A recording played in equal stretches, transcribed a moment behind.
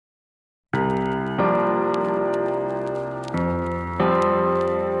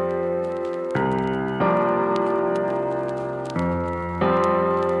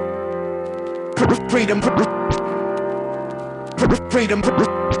Freedom over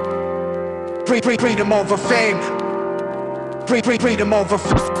fame. Freedom over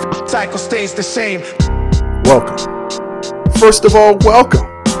cycle stays the same. Welcome. First of all, welcome.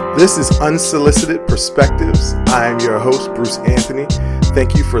 This is Unsolicited Perspectives. I am your host, Bruce Anthony.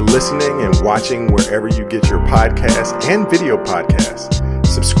 Thank you for listening and watching wherever you get your podcasts and video podcasts.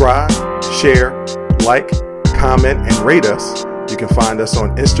 Subscribe, share, like, comment, and rate us. You can find us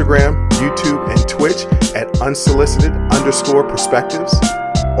on Instagram, YouTube, and Twitch at unsolicited_perspectives.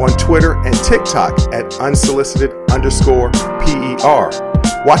 On Twitter and TikTok at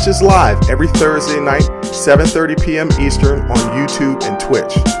unsolicited_PER. Watch us live every Thursday night, 7:30 p.m. Eastern on YouTube and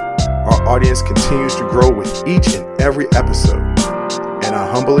Twitch. Our audience continues to grow with each and every episode, and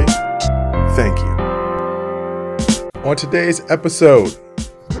I humbly thank you. On today's episode,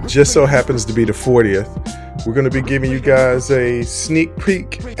 just so happens to be the 40th, we're going to be giving you guys a sneak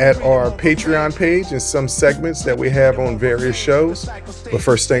peek at our Patreon page and some segments that we have on various shows. But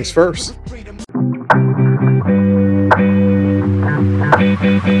first things first.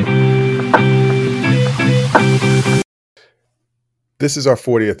 This is our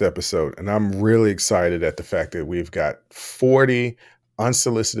 40th episode, and I'm really excited at the fact that we've got 40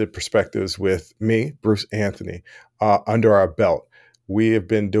 unsolicited perspectives with me, Bruce Anthony, under our belt. We have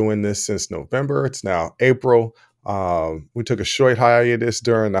been doing this since November. It's now April. We took a short hiatus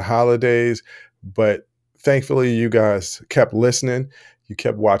during the holidays, but thankfully you guys kept listening. You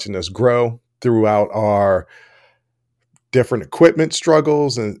kept watching us grow throughout our different equipment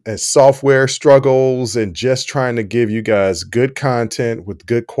struggles and software struggles and just trying to give you guys good content with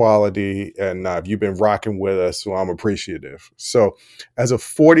good quality. And you've been rocking with us, so I'm appreciative. So as a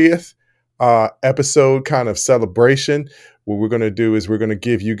 40th episode kind of celebration, what we're going to do is we're going to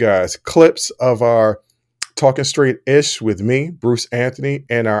give you guys clips of our Talking Straight-ish with me, Bruce Anthony,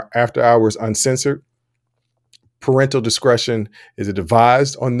 and our After Hours Uncensored. Parental discretion is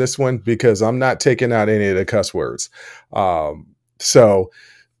advised on this one because I'm not taking out any of the cuss words. So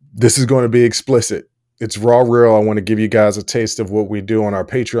this is going to be explicit. It's raw, real. I want to give you guys a taste of what we do on our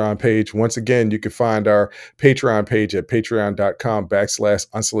Patreon page. Once again, you can find our Patreon page at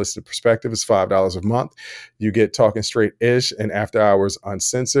patreon.com/unsolicited perspective. It's $5 a month. You get Talking Straight-ish and After Hours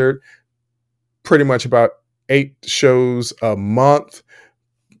Uncensored. Pretty much about 8 shows a month,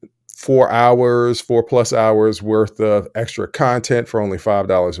 4 plus hours worth of extra content for only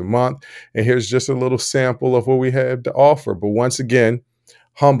 $5 a month. And here's just a little sample of what we have to offer. But once again,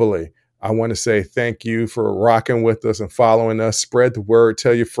 humbly, I want to say thank you for rocking with us and following us. Spread the word.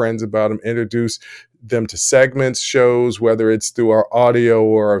 Tell your friends about them. Introduce them to segments, shows, whether it's through our audio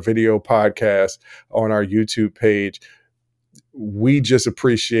or our video podcast on our YouTube page. We just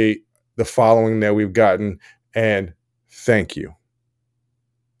appreciate the following that we've gotten, and thank you.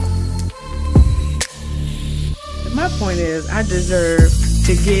 My point is, I deserve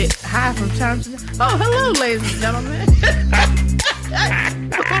to get high from time to time. Oh, hello, ladies and gentlemen.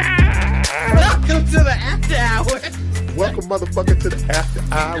 Welcome to the After Hours. Welcome, motherfucker, to the After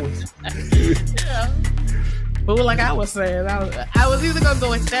Hours. Yeah. But like I was saying, I was either going to go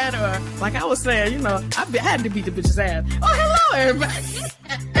with that or, like I was saying, I had to beat the bitch's ass. Oh, hello, everybody.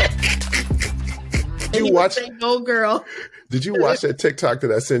 Did you watch? Go girl. Did you watch that TikTok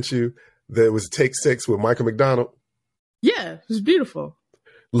that I sent you? That was Take 6 with Michael McDonald. Yeah, it was beautiful.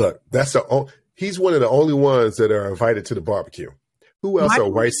 Look, he's one of the only ones that are invited to the barbecue. Who else are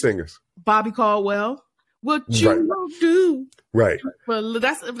white singers? Bobby Caldwell. What you gonna do? Right. Well,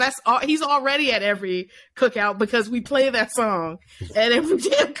 that's all. He's already at every cookout because we play that song at every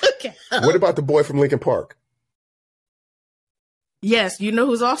damn cookout. What about the boy from Lincoln Park? Yes, you know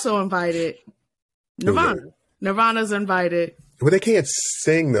who's also invited? Nirvana. Nirvana's invited. Well, they can't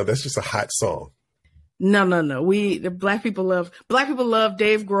sing though. That's just a hot song. No. The black people love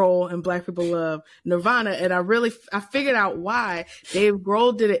Dave Grohl and black people love Nirvana. And I figured out why. Dave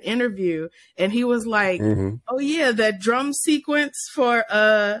Grohl did an interview and he was like, oh yeah, that drum sequence for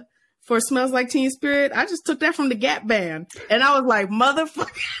Smells Like Teen Spirit. I just took that from the Gap Band. And I was like,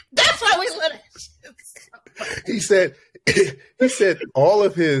 motherfucker, that's why we let it. He said all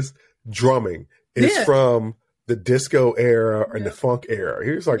of his drumming is from the disco era and the funk era.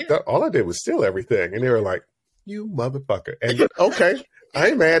 He was like, all I did was steal everything. And they were like, you motherfucker. And okay, I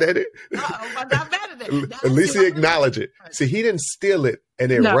ain't mad at it. I'm not mad at it. At least he acknowledged it. See, he didn't steal it and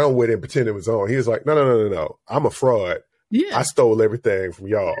then run with it and pretend it was on. He was like, no. I'm a fraud. Yeah. I stole everything from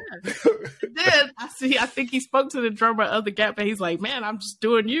y'all. Yeah. Then I think he spoke to the drummer of the Gap and he's like, man, I'm just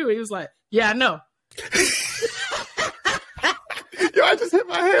doing you. He was like, yeah, I know. Yo, I just hit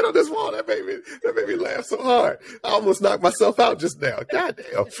my head on this wall. That made me laugh so hard. I almost knocked myself out just now. God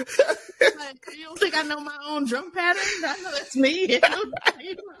damn. Like, you don't think I know my own drum pattern? I know that's me. What are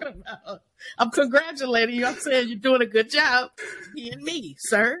you talking about? I'm congratulating you. I'm saying you're doing a good job being me,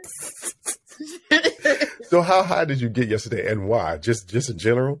 sir. So how high did you get yesterday and why? Just in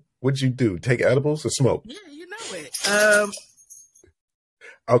general? What'd you do? Take edibles or smoke? Yeah, you know it.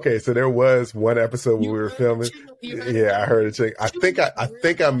 Okay, so there was one episode when we were filming. Yeah, I heard it. I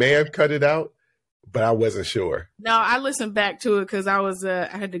think I may have cut it out, but I wasn't sure. No, I listened back to it because I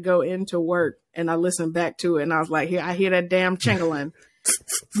had to go into work and I listened back to it and I was like, I hear that damn chingling.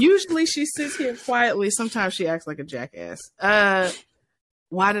 Usually she sits here quietly. Sometimes she acts like a jackass.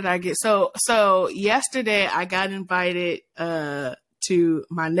 Why did I get so yesterday I got invited to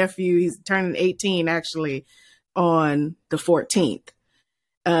my nephew. He's turning 18 actually on the 14th.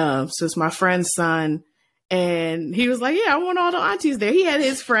 So it's my friend's son. And he was like, yeah, I want all the aunties there. He had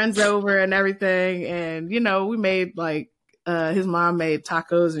his friends over and everything. And, you know, we made like, his mom made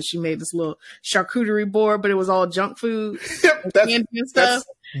tacos and she made this little charcuterie board, but it was all junk food. That's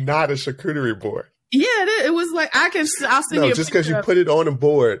not a charcuterie board. Yeah, it was like, I'll send you a just because you put it on a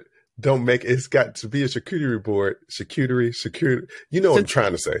board, don't make it. It's got to be a charcuterie board. Charcuterie. You know what I'm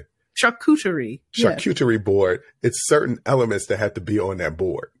trying to say. Charcuterie. Charcuterie board. It's certain elements that have to be on that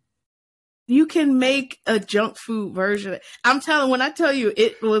board. You can make a junk food version. When I tell you,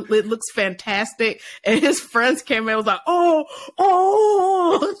 it looks fantastic. And his friends came in and was like, oh,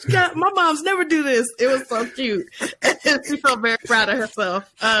 God, my mom's never do this. It was so cute. And she felt very proud of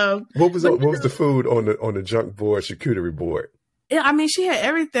herself. What was the food on the junk board, charcuterie board? Yeah, I mean, she had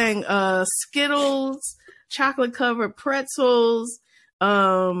everything. Skittles, chocolate covered pretzels, Wait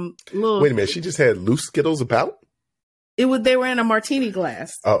a minute, she just had loose Skittles about? They were in a martini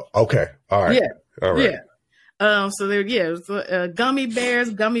glass. Oh, okay. All right. Yeah. All right. Yeah. So it was gummy bears,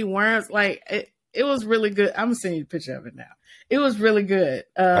 gummy worms. Like it was really good. I'm sending you a picture of it now. It was really good.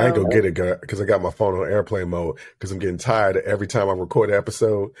 I ain't gonna get it because I got my phone on airplane mode because I'm getting tired of every time I record an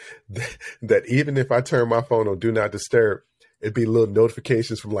episode that even if I turn my phone on Do Not Disturb, it'd be little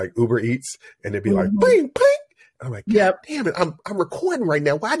notifications from like Uber Eats and it'd be like, bling, bling. And I'm like, God damn it, I'm recording right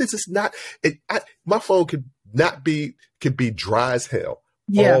now. Why does this not? My phone could be dry as hell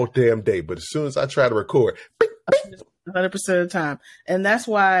all damn day. But as soon as I try to record, 100% of the time. And that's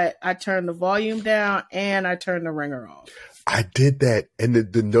why I turned the volume down and I turned the ringer off. I did that. And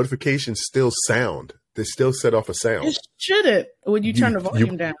the notifications still sound. They still set off a sound. It shouldn't when you turn the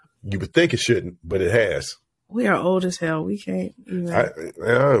volume down. You would think it shouldn't, but it has. We are old as hell. We can't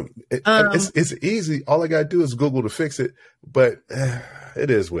even. It's easy. All I got to do is Google to fix it. But it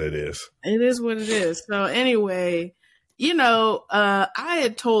is what it is. It is what it is. So anyway, you know, I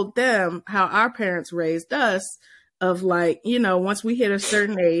had told them how our parents raised us of like, you know, once we hit a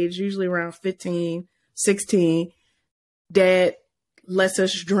certain age, usually around 15, 16, dad lets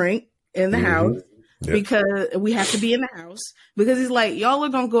us drink in the house. Yep. Because we have to be in the house because he's like, y'all are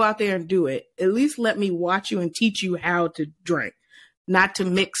going to go out there and do it. At least let me watch you and teach you how to drink, not to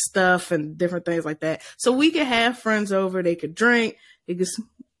mix stuff and different things like that. So we could have friends over. They could drink.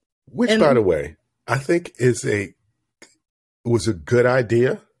 Which, by the way, I think was a good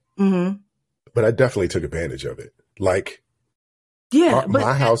idea, but I definitely took advantage of it. Like,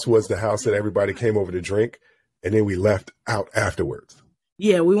 my house was the house that everybody came over to drink, and then we left out afterwards.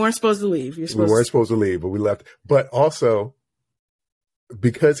 Yeah, we weren't supposed to leave. We weren't supposed to leave, but we left. But also,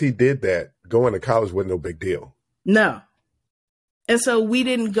 because he did that, going to college wasn't no big deal. No. And so we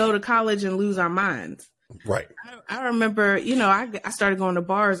didn't go to college and lose our minds. Right. I remember, you know, I started going to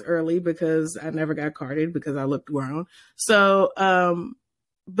bars early because I never got carded because I looked grown. So,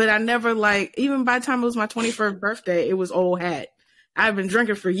 but I never even by the time it was my 21st birthday, it was old hat. I've been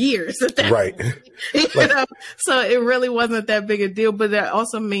drinking for years at that right. point, you know? So it really wasn't that big a deal, but that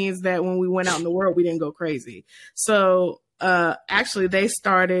also means that when we went out in the world, we didn't go crazy. So, actually they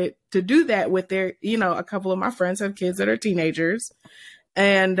started to do that with their, you know, a couple of my friends have kids that are teenagers.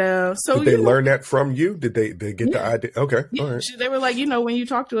 And, so did they learn that from you? Did they get the idea? Okay. Yeah. All right. They were like, you know, when you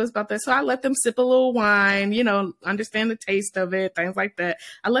talk to us about that, so I let them sip a little wine, you know, understand the taste of it, things like that.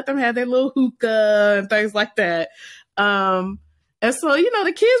 I let them have their little hookah and things like that. And so, you know,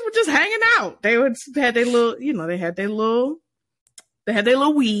 the kids were just hanging out. They had their little, you know, they had their little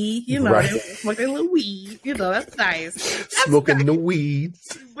weed, you know, right. They smoke their little weed, you know, that's nice. Smoking nice. The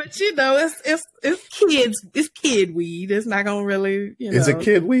weeds. But you know, it's kid weed. It's not gonna really, you know. Is it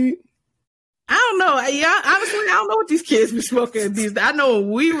kid weed? I don't know. Yeah, honestly, I don't know what these kids be smoking these. I know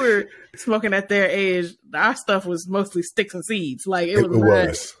when we were smoking at their age, our stuff was mostly sticks and seeds. Like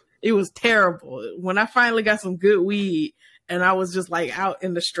it was terrible. When I finally got some good weed, and I was just like out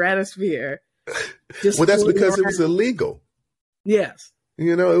in the stratosphere. Well, that's because it was illegal. Yes.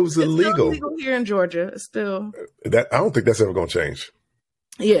 You know, it was illegal. Still illegal here in Georgia. It's still. I don't think that's ever going to change.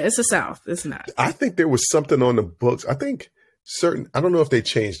 Yeah, it's the South. It's not. I think there was something on the books. I think I don't know if they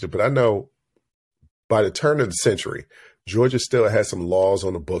changed it, but I know by the turn of the century, Georgia still had some laws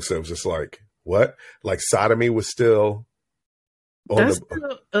on the books that was just like, what? Like sodomy was still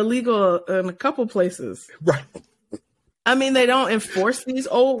still illegal in a couple places. Right. I mean, they don't enforce these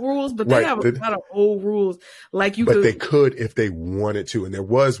old rules, but they have a lot of old rules. But they could if they wanted to. And there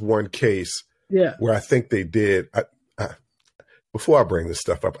was one case where I think they did. Before I bring this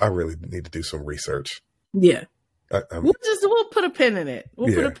stuff up, I really need to do some research. Yeah. We'll put a pin in it.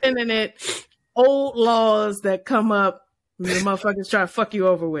 We'll put a pin in it. Old laws that come up, the motherfuckers try to fuck you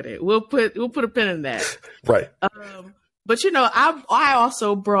over with it. We'll put a pin in that. Right. But you know, I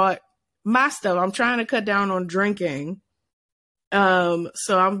also brought my stuff. I'm trying to cut down on drinking. I'll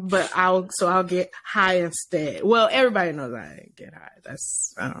get high instead. Well, everybody knows I get high.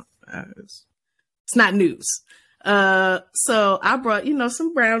 It's not news. So I brought,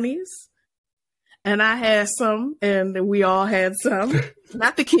 some brownies, and I had some, and we all had some,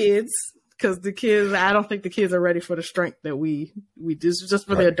 not the kids, because I don't think the kids are ready for the strength that we do, just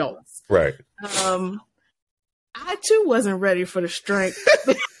for the adults. Right. I too wasn't ready for the strength.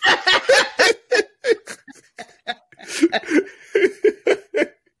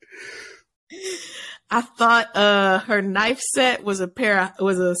 I thought her knife set was a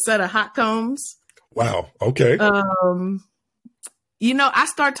set of hot combs. Wow. Okay. I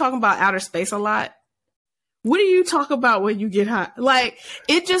start talking about outer space a lot. What do you talk about when you get high? Like,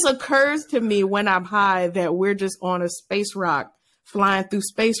 it just occurs to me when I'm high that we're just on a space rock flying through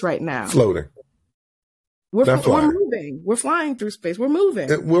space right now. Floating. We're moving. We're flying through space. We're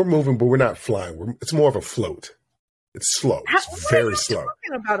moving. We're moving, but we're not flying. It's more of a float. It's slow. It's very slow.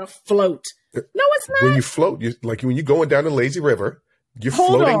 Talking about a float? No, it's not. When you float, when you're going down the lazy river, you're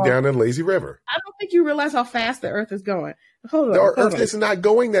floating down the lazy river. I don't think you realize how fast the Earth is going. The Earth is not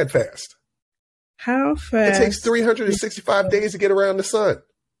going that fast. How fast? It takes 365 days to get around the sun.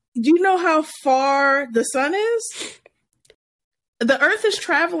 Do you know how far the sun is? The Earth is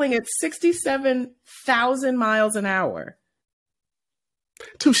traveling at 67,000 miles an hour.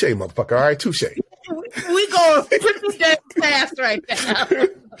 Touche, motherfucker. All right, touche. We going pretty damn fast right now. Okay?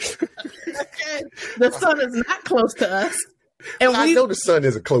 The sun is not close to us. And I know the sun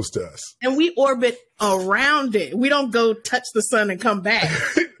isn't close to us. And we orbit around it. We don't go touch the sun and come back.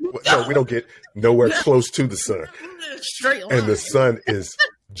 No, we don't get nowhere close to the sun. Straight line. And the sun is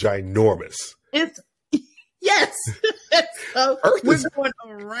ginormous. Yes. So we're going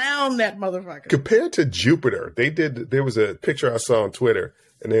around that motherfucker. Compared to Jupiter, there was a picture I saw on Twitter,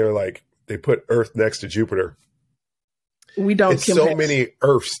 and they were like, they put Earth next to Jupiter. We don't It's so many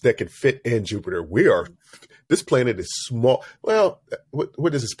Earths that could fit in Jupiter. This planet is small. Well,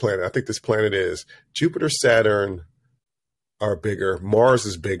 what is this planet? I think this planet is Jupiter, Saturn are bigger. Mars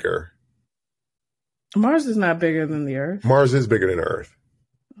is bigger. Mars is not bigger than the Earth. Mars is bigger than Earth.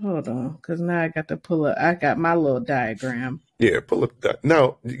 Hold on, because now I got to pull up. I got my little diagram. Yeah, pull up that.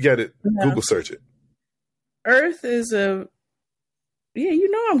 No, you got it. No. Google search it. Earth is I'm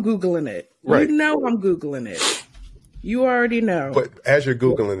Googling it. Right. You know I'm Googling it. You already know. But as you're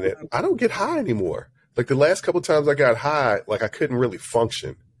Googling it, I don't get high anymore. Like the last couple times I got high, like I couldn't really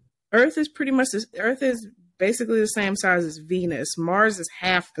function. Earth is basically the same size as Venus. Mars is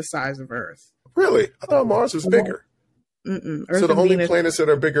half the size of Earth. Really? I thought Mars was bigger. So the only planets that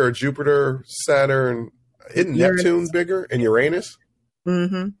are bigger are Jupiter, Saturn, isn't Neptune bigger, and Uranus?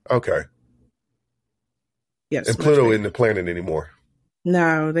 Mm-hmm. Okay. Yes. And Pluto isn't a planet anymore.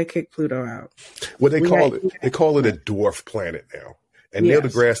 No, they kicked Pluto out. Well, they call it a dwarf planet now. And Neil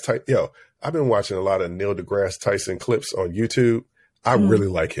deGrasse Tyson, I've been watching a lot of Neil deGrasse Tyson clips on YouTube. I really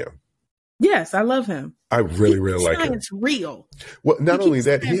like him. Yes, I love him. I really like him. It's real. Well, not only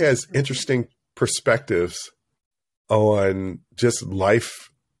that, he has interesting perspectives on just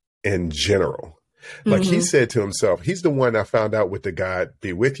life in general. Like he said to himself, he's the one I found out with the God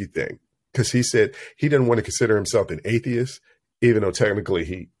be with you thing. Because he said he didn't want to consider himself an atheist, even though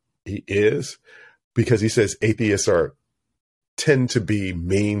technically he is, because he says atheists tend to be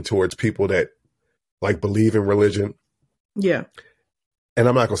mean towards people that like believe in religion. Yeah. And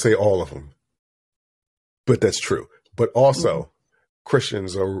I'm not going to say all of them, but that's true. But also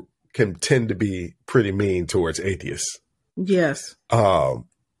Christians can tend to be pretty mean towards atheists. Yes. I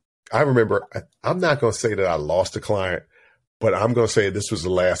remember, I'm not going to say that I lost a client, but I'm going to say this was the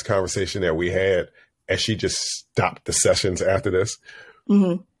last conversation that we had, and she just stopped the sessions after this.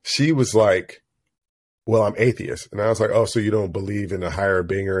 Mm-hmm. She was like, well, I'm atheist. And I was like, oh, so you don't believe in a higher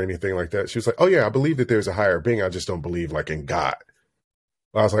being or anything like that? She was like, oh yeah, I believe that there's a higher being. I just don't believe like in God.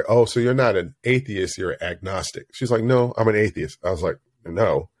 I was like, oh, so you're not an atheist, you're agnostic. She's like, no, I'm an atheist. I was like,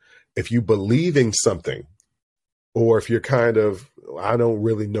 no, if you believe in something, or if you're kind of, I don't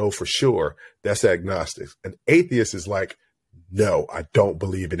really know for sure, that's agnostic. An atheist is like, no, I don't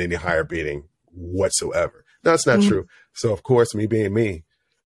believe in any higher being whatsoever. No, it's not true. So of course, me being me,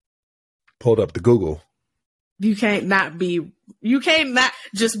 pulled up the Google. You can't not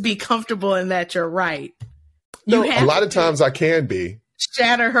just be comfortable in that you're right. No, a lot of times I can be.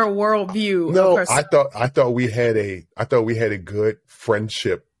 Shatter her worldview. No, I thought we had a good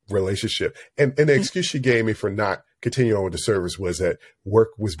friendship relationship. And the excuse she gave me for not continuing on with the service was that work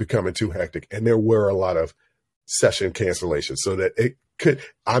was becoming too hectic. And there were a lot of session cancellations. So that it could,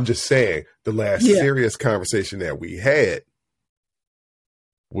 I'm just saying, the last serious conversation that we had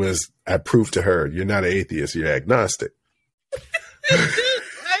was, I proved to her, you're not an atheist, you're agnostic.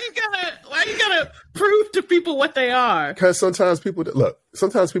 Why you gotta prove to people what they are? Because sometimes people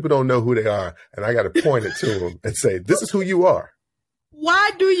don't know who they are, and I got to point it to them and say, this is who you are.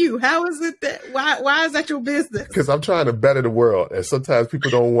 Why do you? How is it that, why is that your business? Because I'm trying to better the world, and sometimes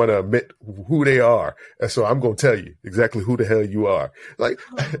people don't want to admit who they are. And so I'm going to tell you exactly who the hell you are. Like,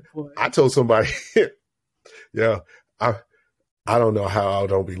 I told somebody, I don't know how I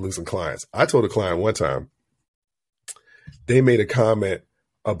don't be losing clients. I told a client one time, they made a comment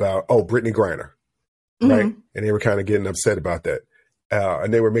about, Brittany Griner, right? And they were kind of getting upset about that.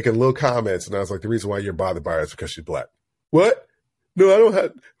 And they were making little comments, and I was like, the reason why you're bothered by her is because she's black. What? No, I don't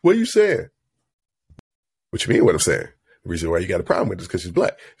have, what are you saying? What you mean what I'm saying? The reason why you got a problem with it is because she's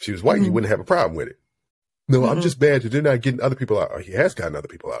black. If she was white, you wouldn't have a problem with it. No, I'm just mad that they're not getting other people out. Oh, he has gotten other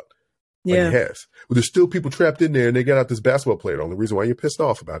people out. Yeah. Like he has. Well, there's still people trapped in there, and they got out this basketball player. The only reason why you're pissed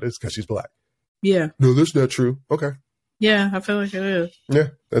off about it is because she's black. Yeah. No, that's not true. Okay. Yeah, I feel like it is. Yeah,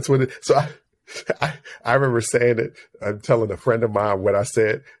 that's what it. So I remember saying it. I'm telling a friend of mine what I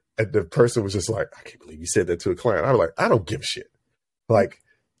said, and the person was just like, I can't believe you said that to a client. I was like, I don't give a shit. Like,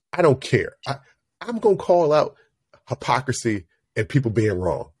 I don't care. I'm going to call out hypocrisy and people being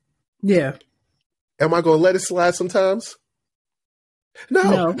wrong. Yeah. Am I going to let it slide sometimes?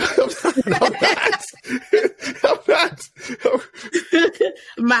 No. I'm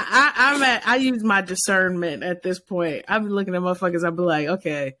not. I use my discernment at this point. I've been looking at motherfuckers. I'll be like,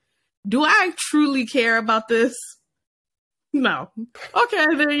 okay, do I truly care about this? No. Okay,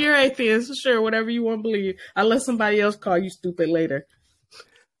 then you're atheist. Sure, whatever you want to believe. I'll let somebody else call you stupid later.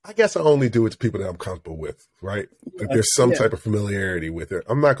 I guess I only do it to people that I'm comfortable with, right? Like there's some type of familiarity with it.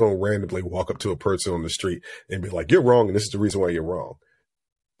 I'm not going to randomly walk up to a person on the street and be like, you're wrong, and this is the reason why you're wrong.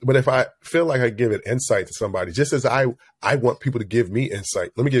 But if I feel like I give an insight to somebody, just as I want people to give me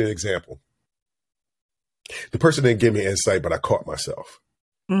insight. Let me give you an example. The person didn't give me insight, but I caught myself.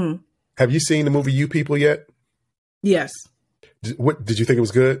 Have you seen the movie You People yet? Yes. What did you think it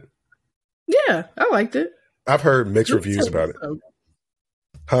was good? Yeah, I liked it. I've heard mixed reviews about it.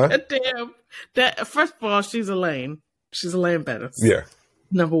 Huh? Damn. That, first of all, she's a lame. She's a lame better. Yeah.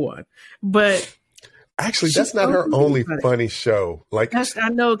 Number one. But actually, that's not her only funny show. Like, I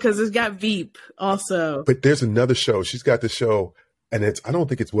know, because it's got Veep also. But there's another show. She's got this show, and I don't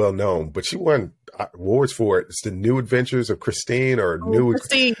think it's well known, but she won awards for it. It's The New Adventures of Christine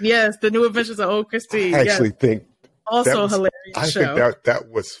Christine. Yes, The New Adventures of Old Christine. I actually think also hilarious I show. think that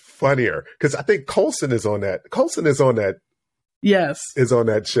was funnier because I think Coulson is on that. Yes. Is on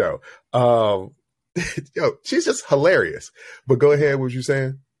that show. Yo, she's just hilarious. But go ahead, what was you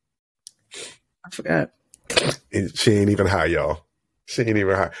saying? I forgot. She ain't even high, y'all. She ain't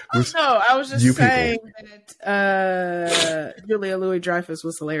even high. No, I was just saying that Julia Louis-Dreyfus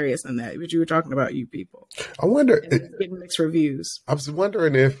was hilarious in that, but you were talking about You People. I wonder. Getting mixed reviews. I was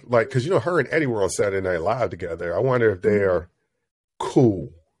wondering if, like, because, her and Eddie were on Saturday Night Live together. I wonder if they are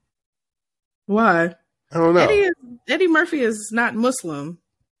cool. Why? I don't know. Eddie Murphy is not Muslim.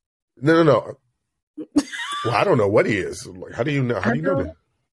 No. Well, I don't know what he is. Like, how do you know? How do you know that?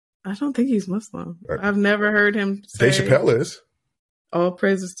 I don't think he's Muslim. I've never heard him say. Dave Chappelle is. All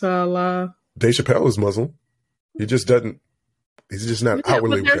praises to Allah. Dave Chappelle is Muslim. He just doesn't. He's just not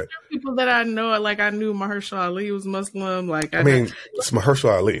outwardly. But there's people that I know. Like I knew Mahershala Ali was Muslim. Like it's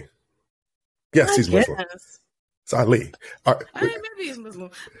Mahershala Ali. Yes, he's Muslim. It's Ali. Maybe he's Muslim.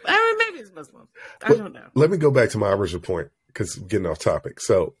 Maybe he's Muslim. I don't know. Let me go back to my original point because we're getting off topic.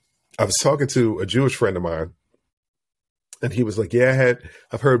 So I was talking to a Jewish friend of mine, and he was like, "Yeah,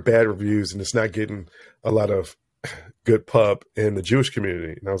 I've heard bad reviews, and it's not getting a lot of good pub in the Jewish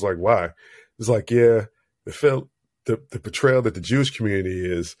community." And I was like, "Why?" It's like, "Yeah, the portrayal that the Jewish community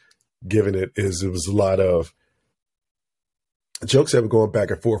is given it was a lot of jokes that were going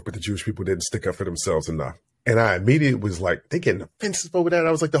back and forth, but the Jewish people didn't stick up for themselves enough. And I immediately was like, they getting offensive over that.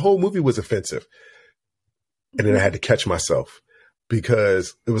 I was like, the whole movie was offensive. And then I had to catch myself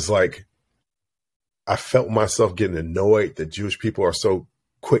because it was like, I felt myself getting annoyed that Jewish people are so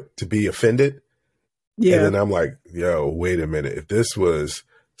quick to be offended. Yeah. And then I'm like, yo, wait a minute. If this was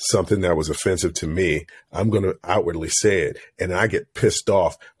something that was offensive to me, I'm going to outwardly say it. And I get pissed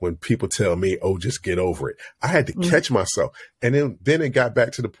off when people tell me, oh, just get over it. I had to catch myself. And then it got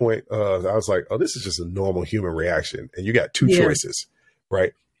back to the point of, I was like, oh, this is just a normal human reaction. And you got two choices,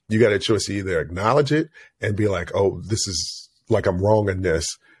 right? You got a choice to either acknowledge it and be like, oh, this is like, I'm wrong in this.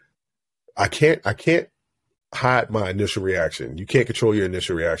 I can't hide my initial reaction. You can't control your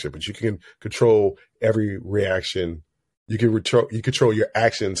initial reaction, but you can control every reaction. You control your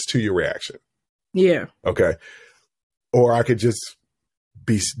actions to your reaction. Yeah. Okay. Or I could just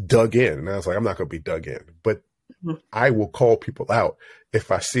be dug in. And I was like, I'm not going to be dug in, but I will call people out if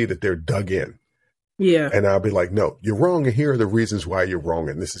I see that they're dug in. Yeah. And I'll be like, no, you're wrong. And here are the reasons why you're wrong.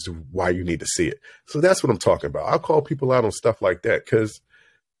 And this is why you need to see it. So that's what I'm talking about. I'll call people out on stuff like that because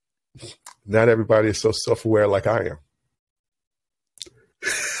not everybody is so self-aware like I am.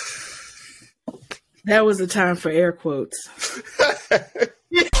 That was the time for air quotes.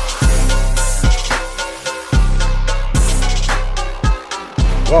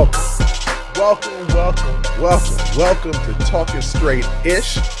 Welcome to Talking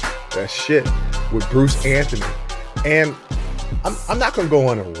Straight-ish. That shit with Bruce Anthony. And I'm not going to go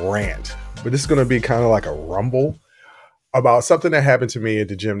on a rant, but this is going to be kind of like a rumble about something that happened to me at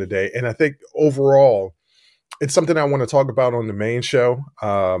the gym today. And I think overall, it's something I want to talk about on the main show.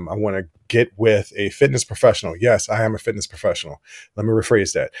 I want to get with a fitness professional. Yes, I am a fitness professional. Let me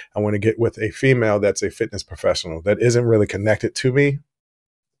rephrase that. I want to get with a female that's a fitness professional that isn't really connected to me.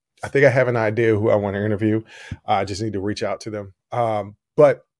 I think I have an idea who I want to interview. I just need to reach out to them.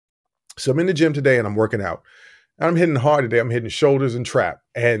 So I'm in the gym today and I'm working out. I'm hitting hard today. I'm hitting shoulders and trap.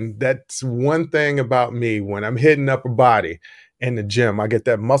 And that's one thing about me. When I'm hitting upper body in the gym, I get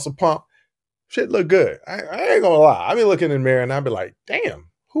that muscle pump. Shit look good. I ain't gonna lie. I be looking in the mirror and I be like, damn,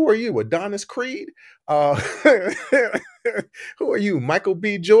 who are you? Adonis Creed? Who are you? Michael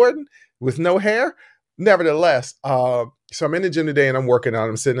B. Jordan with no hair? Nevertheless, so I'm in the gym today and I'm working out.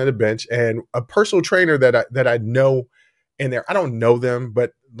 I'm sitting at a bench and a personal trainer that I know in there. I don't know them,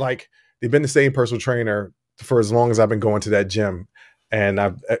 but like they've been the same personal trainer for as long as I've been going to that gym, and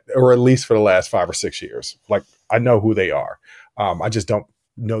or at least for the last 5 or 6 years. Like I know who they are. I just don't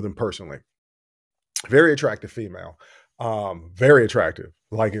know them personally. Very attractive female. Very attractive.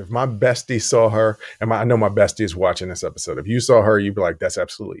 Like if my bestie saw her, and I know my bestie is watching this episode. If you saw her, you'd be like, that's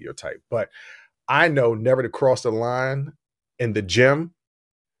absolutely your type. But I know never to cross the line in the gym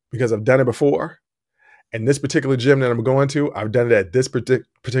because I've done it before. And this particular gym that I'm going to, I've done it at this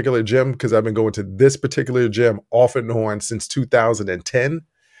particular gym because I've been going to this particular gym off and on since 2010.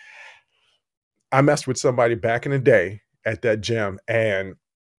 I messed with somebody back in the day at that gym and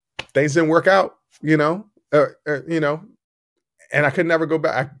things didn't work out, and I could never go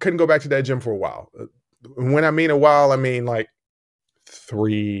back. I couldn't go back to that gym for a while. When I mean a while, I mean like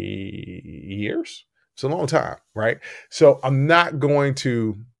 3 years. It's a long time, right? So I'm not going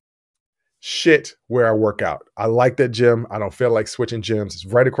to shit where I work out. I like that gym. I don't feel like switching gyms. It's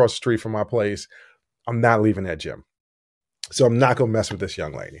right across the street from my place. I'm not leaving that gym. So I'm not going to mess with this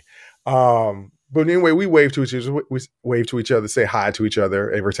young lady. But anyway, we wave to each other, say hi to each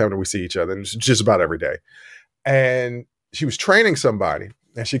other every time that we see each other. And it's just about every day. And she was training somebody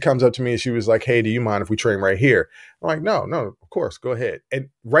and she comes up to me and she was like, hey, do you mind if we train right here? I'm like, no, of course, go ahead. And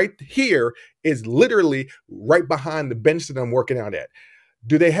right here is literally right behind the bench that I'm working out at.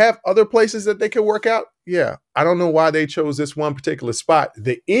 Do they have other places that they can work out? Yeah. I don't know why they chose this one particular spot.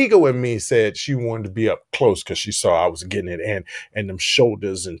 The ego in me said she wanted to be up close because she saw I was getting it in and them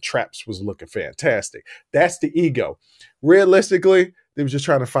shoulders and traps was looking fantastic. That's the ego. Realistically, they were just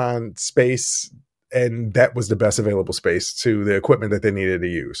trying to find space, and that was the best available space to the equipment that they needed to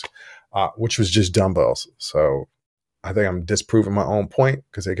use, which was just dumbbells. So I think I'm disproving my own point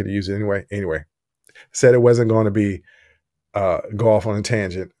because they could have used it anyway. Anyway, said it wasn't going to be go off on a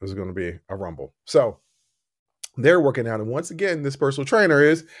tangent. It was going to be a rumble. So they're working out. And once again, this personal trainer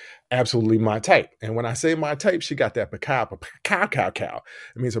is absolutely my type. And when I say my type, she got that cow.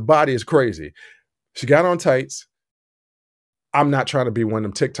 It means her body is crazy. She got on tights. I'm not trying to be one of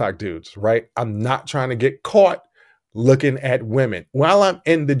them TikTok dudes, right? I'm not trying to get caught looking at women. While I'm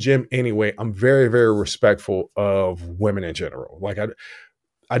in the gym anyway, I'm very, very respectful of women in general. Like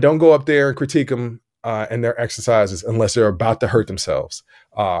I don't go up there and critique them in their exercises unless they're about to hurt themselves.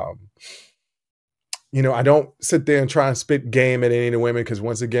 I don't sit there and try and spit game at any of the women because,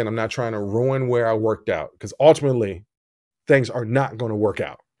 once again, I'm not trying to ruin where I worked out, because ultimately things are not going to work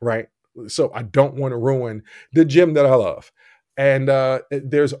out, right? So I don't want to ruin the gym that I love. And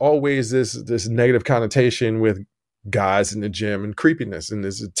there's always this negative connotation with guys in the gym and creepiness. And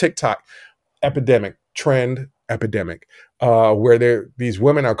there's a TikTok trend epidemic, where these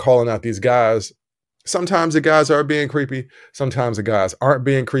women are calling out these guys. Sometimes the guys are being creepy. Sometimes the guys aren't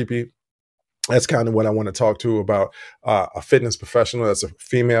being creepy. That's kind of what I want to talk to about a fitness professional that's a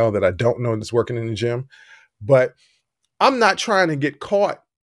female that I don't know that's working in the gym. But I'm not trying to get caught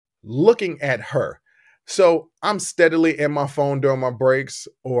looking at her. So I'm steadily in my phone during my breaks,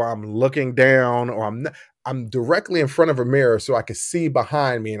 or I'm looking down, or I'm directly in front of a mirror so I can see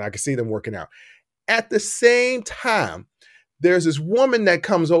behind me and I can see them working out. At the same time, there's this woman that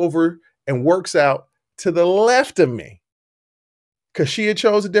comes over and works out to the left of me. Because she had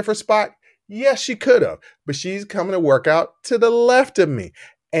chose a different spot? Yes, she could have. But she's coming to work out to the left of me.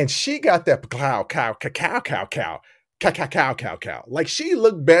 And she got that cow. Like, she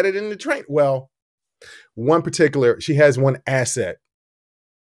looked better than the trainer. Well, she has one asset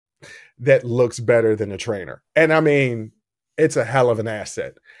that looks better than the trainer. And I mean, it's a hell of an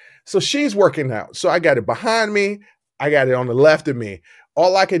asset. So she's working out. So I got it behind me. I got it on the left of me.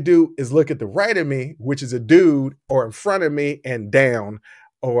 All I could do is look at the right of me, which is a dude, or in front of me and down,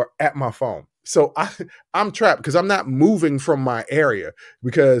 or at my phone. So I'm trapped because I'm not moving from my area,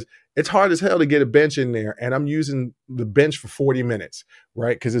 because it's hard as hell to get a bench in there. And I'm using the bench for 40 minutes,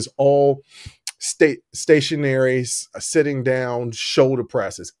 right? Because it's all stationary, sitting down, shoulder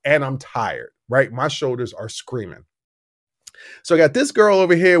presses. And I'm tired, right? My shoulders are screaming. So I got this girl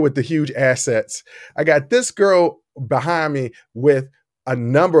over here with the huge assets. I got this girl behind me with a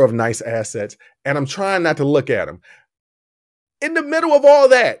number of nice assets. And I'm trying not to look at them. In the middle of all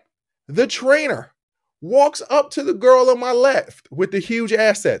that, the trainer walks up to the girl on my left with the huge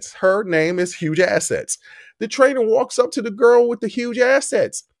assets. Her name is Huge Assets. The trainer walks up to the girl with the huge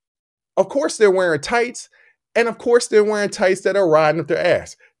assets. Of course, they're wearing tights. And of course, they're wearing tights that are riding up their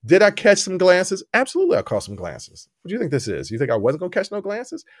ass. Did I catch some glances? Absolutely, I caught some glances. What do you think this is? You think I wasn't going to catch no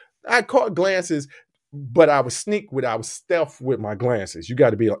glances? I caught glances, but I was stealth with my glances. You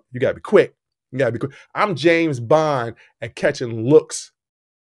got to be quick. You got to be quick. I'm James Bond at catching looks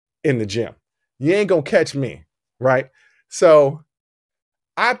in the gym. You ain't going to catch me, right? So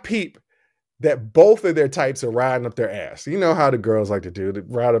I peep that both of their types are riding up their ass. You know how the girls like to do, to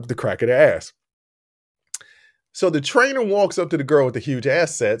ride up the crack of their ass. So the trainer walks up to the girl with the huge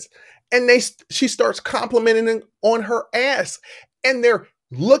assets, and she starts complimenting on her ass. And they're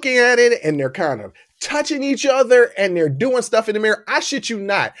looking at it, and they're kind of touching each other, and they're doing stuff in the mirror. I shit you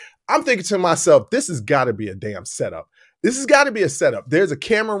not. I'm thinking to myself, this has got to be a damn setup. This has got to be a setup. There's a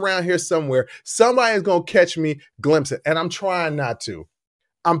camera around here somewhere. Somebody is going to catch me, glimpse it. And I'm trying not to.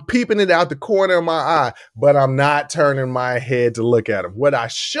 I'm peeping it out the corner of my eye, but I'm not turning my head to look at him. What I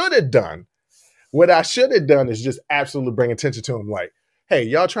should have done is just absolutely bring attention to him. Like, hey,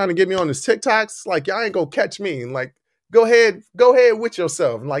 y'all trying to get me on this TikToks? Like, y'all ain't going to catch me. And like, go ahead with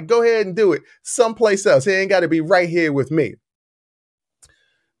yourself. And like, go ahead and do it someplace else. It ain't got to be right here with me.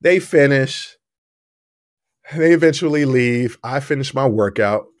 They finish. They eventually leave. I finish my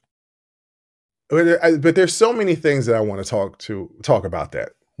workout. But there's so many things that I want to talk about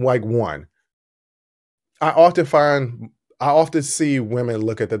that. Like, one, I often see women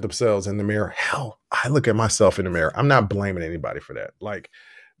look at themselves in the mirror. Hell, I look at myself in the mirror. I'm not blaming anybody for that. Like,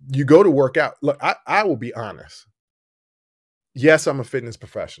 you go to work out. Look, I will be honest. Yes, I'm a fitness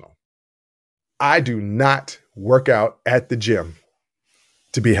professional. I do not work out at the gym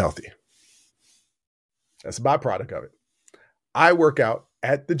to be healthy. That's a byproduct of it. I work out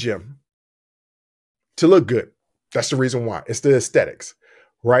at the gym to look good. That's the reason why. It's the aesthetics,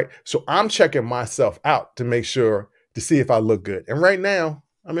 right? So I'm checking myself out to make sure, to see if I look good. And right now,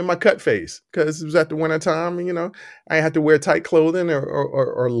 I'm in my cut phase because it was at the winter time. And, I had to wear tight clothing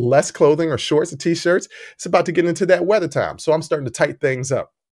or less clothing or shorts or t-shirts. It's about to get into that weather time. So I'm starting to tighten things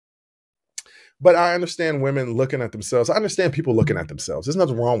up. But I understand women looking at themselves. I understand people looking at themselves. There's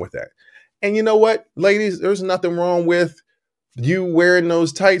nothing wrong with that. And you know what, ladies, there's nothing wrong with you wearing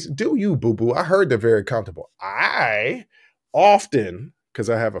those tights. Do you, boo-boo? I heard they're very comfortable. I often, because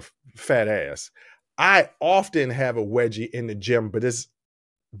I have a fat ass, I often have a wedgie in the gym, but it's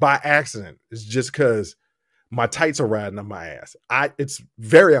by accident. It's just because my tights are riding on my ass. It's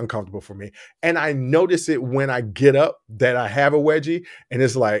very uncomfortable for me. And I notice it when I get up that I have a wedgie, and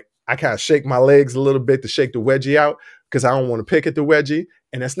it's like, I kind of shake my legs a little bit to shake the wedgie out because I don't want to pick at the wedgie.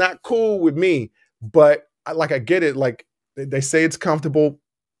 And it's not cool with me But I get it. Like they say it's comfortable.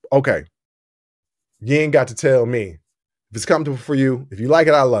 Okay. You ain't got to tell me. If it's comfortable for you, if you like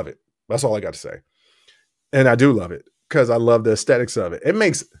it, I love it. That's all I got to say. And I do love it because I love the aesthetics of it. It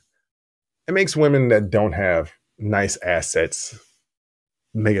makes women that don't have nice assets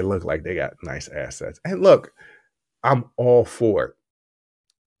make it look like they got nice assets. And look, I'm all for it.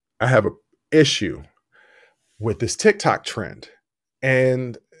 I have an issue with this TikTok trend.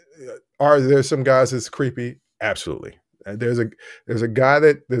 And are there some guys that's creepy? Absolutely. There's an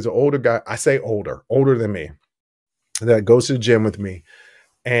older guy, I say older than me, that goes to the gym with me.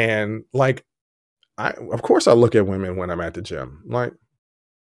 And like, of course I look at women when I'm at the gym. Like,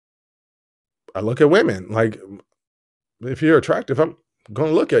 I look at women. Like, if you're attractive, I'm going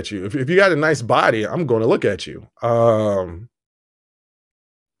to look at you. If you got a nice body, I'm going to look at you. That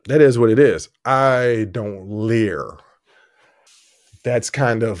is what it is. I don't leer. That's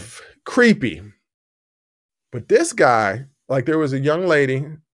kind of creepy. But this guy, like, there was a young lady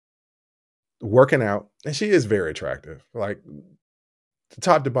working out, and she is very attractive. Like,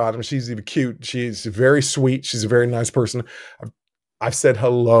 top to bottom, she's even cute. She's very sweet. She's a very nice person. I've said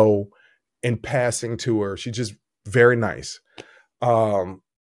hello in passing to her. She's just very nice. And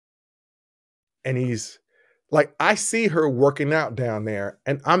he's like, I see her working out down there,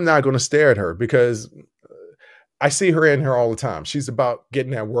 and I'm not going to stare at her because I see her in here all the time. She's about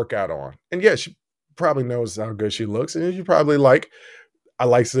getting that workout on. And yeah, she probably knows how good she looks, and she probably I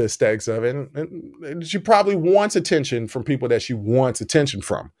like the aesthetics of it. And she probably wants attention from people that she wants attention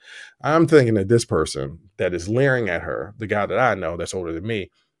from. I'm thinking that this person that is leering at her, the guy that I know that's older than me,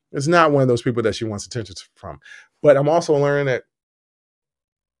 is not one of those people that she wants attention from. But I'm also learning that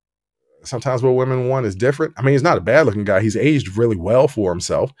sometimes what women want is different. I mean, he's not a bad looking guy. He's aged really well for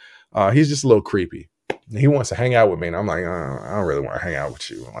himself. He's just a little creepy. He wants to hang out with me. And I'm like, I don't really want to hang out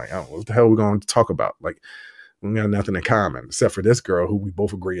with you. I'm like, what the hell are we going to talk about? Like, we got nothing in common except for this girl who we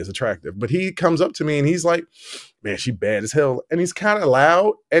both agree is attractive. But he comes up to me and he's like, man, she bad as hell. And he's kind of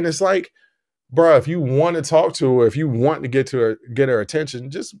loud. And it's like, bro, if you want to talk to her, if you want to get her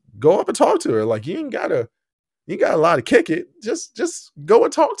attention, just go up and talk to her. Like, you got a lot to kick it. Just go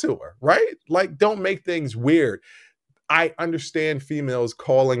and talk to her, right? Like, don't make things weird. I understand females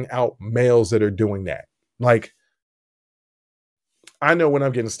calling out males that are doing that. Like, I know when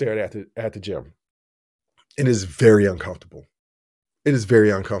I'm getting stared at the gym, it is very uncomfortable. It is very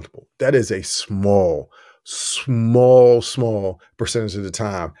uncomfortable. That is a small percentage of the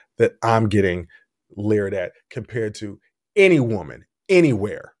time that I'm getting leered at compared to any woman,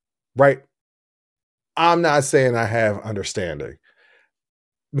 anywhere, right? I'm not saying I have understanding.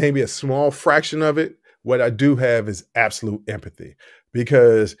 Maybe a small fraction of it. What I do have is absolute empathy,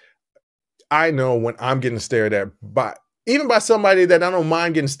 because I know when I'm getting stared at even by somebody that I don't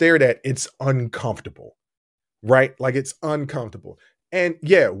mind getting stared at, it's uncomfortable, right? Like, it's uncomfortable. And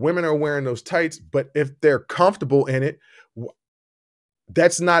yeah, women are wearing those tights, but if they're comfortable in it,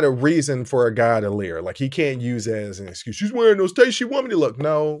 that's not a reason for a guy to leer. Like, he can't use it as an excuse. She's wearing those tights. She want me to look.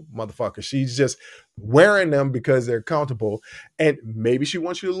 No, motherfucker. She's just wearing them because they're comfortable. And maybe she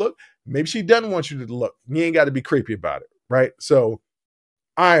wants you to look. Maybe she doesn't want you to look. You ain't got to be creepy about it, right? So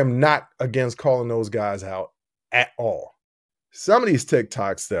I am not against calling those guys out at all. Some of these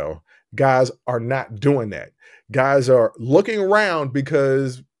TikToks, though, guys are not doing that. Guys are looking around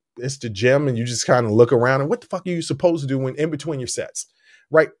because it's the gym and you just kind of look around. And what the fuck are you supposed to do when in between your sets?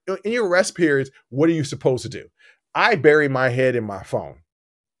 Right? In your rest periods, what are you supposed to do? I bury my head in my phone.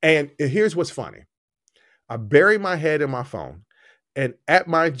 And here's what's funny. I bury my head in my phone. And at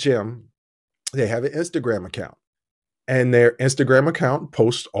my gym, they have an Instagram account. And their Instagram account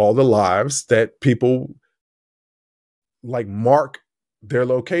posts all the lives that people like mark their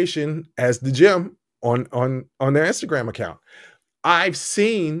location as the gym on their Instagram account. I've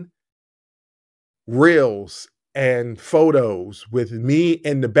seen reels and photos with me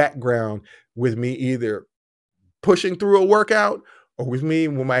in the background, with me either pushing through a workout or with me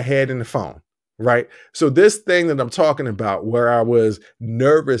with my head in the phone, right? So this thing that I'm talking about, where I was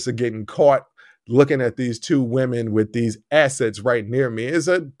nervous of getting caught looking at these two women with these assets right near me, is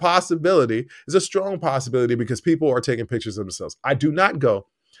a possibility. It's a strong possibility because people are taking pictures of themselves. I do not go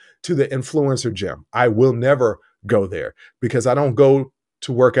to the influencer gym. I will never go there because I don't go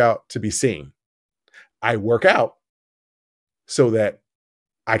to work out to be seen. I work out so that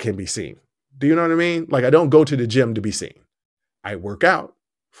I can be seen. Do you know what I mean? Like, I don't go to the gym to be seen. I work out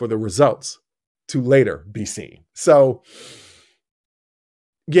for the results to later be seen. So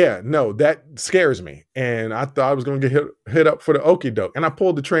yeah, no, that scares me. And I thought I was going to get hit up for the okie doke. And I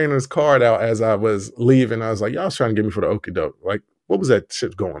pulled the trainer's card out as I was leaving. I was like, y'all was trying to get me for the okie doke. Like, what was that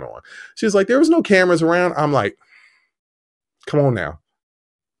shit going on? She was like, there was no cameras around. I'm like, come on now.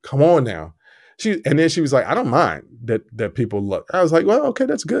 And then she was like, I don't mind that people look. I was like, well, okay,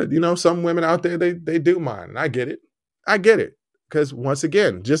 that's good. Some women out there, they do mind. And I get it. Because once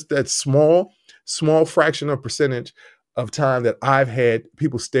again, just that small fraction of percentage of time that I've had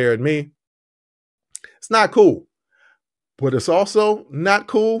people stare at me, it's not cool. But it's also not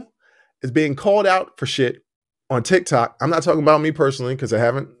cool is being called out for shit on TikTok. I'm not talking about me personally because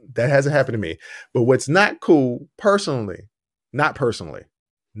that hasn't happened to me. But what's not cool not personally,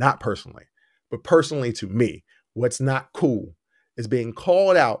 but personally to me, what's not cool is being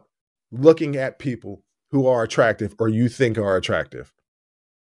called out looking at people who are attractive or you think are attractive.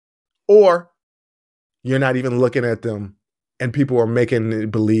 Or you're not even looking at them and people are making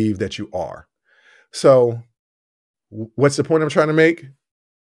it believe that you are. So what's the point I'm trying to make?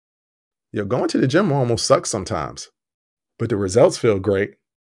 Going to the gym almost sucks sometimes, but the results feel great.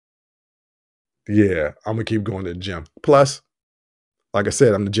 Yeah, I'm going to keep going to the gym. Plus, like I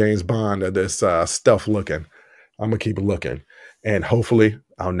said, I'm the James Bond of this stuff looking. I'm going to keep looking. And hopefully,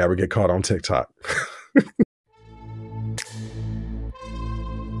 I'll never get caught on TikTok.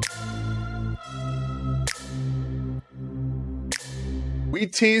 We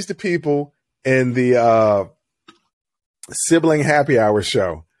teased the people in the sibling happy hour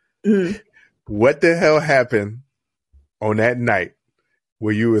show. What the hell happened on that night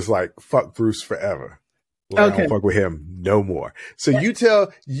where you was like, fuck Bruce forever? I don't fuck with him no more. So you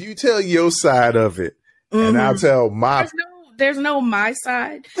tell your side of it, and I'll tell my. There's no my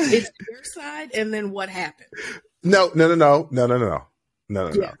side. It's your side, and then what happened? No.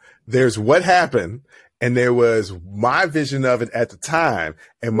 There's what happened, and there was my vision of it at the time,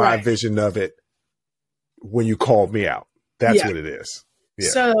 and my vision of it when you called me out. That's what it is. Yeah.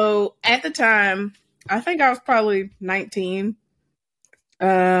 So at the time, I think I was probably 19.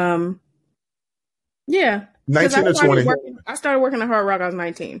 Yeah. 19 or 20. I started working at Hard Rock. I was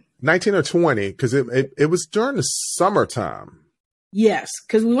 19. 19 or 20, because it was during the summertime. Yes,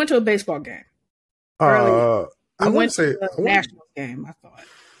 because we went to a baseball game. I want to say a national game, I thought.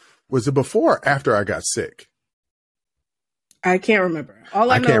 Was it before or after I got sick? I can't remember.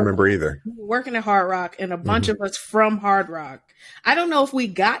 I can't remember either. We were working at Hard Rock, and a bunch of us from Hard Rock. I don't know if we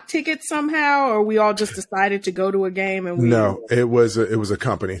got tickets somehow, or we all just decided to go to a game. No, it was a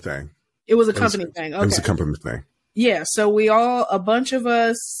company thing. It was a company thing. Okay. It was a company thing. Yeah, so a bunch of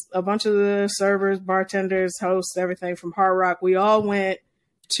the servers, bartenders, hosts, everything from Hard Rock, we all went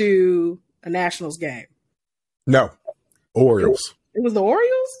to a Nationals game. No, Orioles. It was the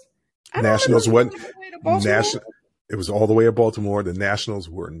Orioles? Nationals went. It was all the way to Baltimore. The Nationals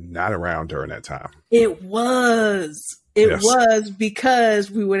were not around during that time. It was. It was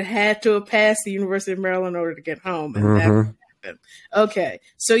because we would have had to have passed the University of Maryland in order to get home. And that happened. Okay.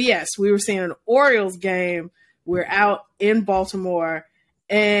 So, yes, we were seeing an Orioles game. We're out in Baltimore.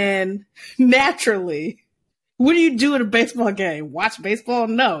 And naturally, what do you do at a baseball game? Watch baseball?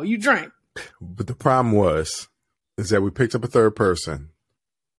 No, you drink. But the problem is that we picked up a third person.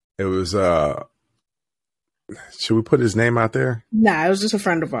 It was, should we put his name out there? Nah, it was just a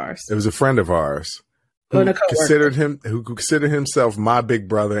friend of ours. It was a friend of ours who considered himself my big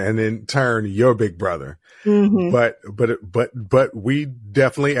brother, and in turn your big brother. But we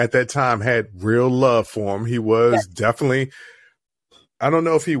definitely at that time had real love for him. He was definitely, I don't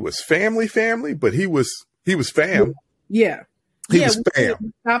know if he was family, but he was fam. Yeah. He was fam.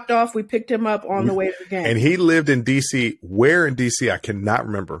 We stopped off. We picked him up on the way to the game. And he lived in D.C. Where in D.C.? I cannot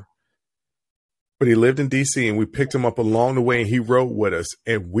remember. But he lived in D.C. and we picked him up along the way and he rode with us.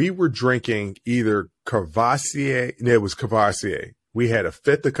 And we were drinking either Cavassier. No, it was Cavassier. We had a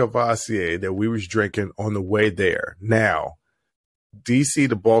fifth of Cavassier that we was drinking on the way there. Now, D.C.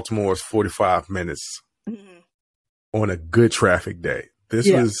 to Baltimore is 45 minutes on a good traffic day.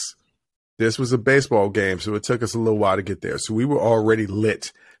 This was a baseball game, so it took us a little while to get there. So we were already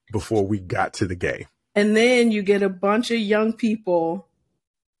lit before we got to the game. And then you get a bunch of young people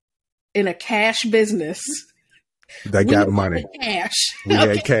in a cash business that got money. Cash. We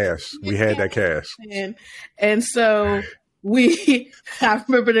had cash. We had that cash. And so I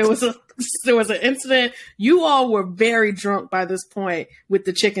remember there was an incident. You all were very drunk by this point with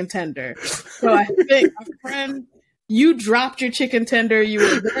the chicken tender. So I think a friend, you dropped your chicken tender. You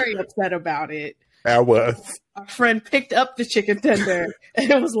were very upset about it. I was. Our friend picked up the chicken tender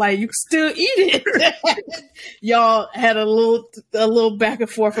and it was like, you can still eat it. Y'all had a little back and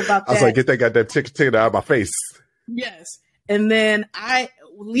forth about that. I was like, get that goddamn chicken tender out of my face. Yes. And then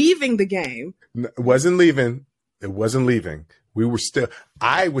leaving the game. It wasn't leaving.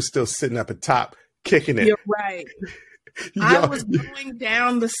 I was still sitting up at top kicking it. You're right. I was going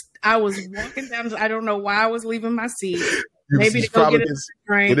down I was walking down. I don't know why I was leaving my seat. Maybe to go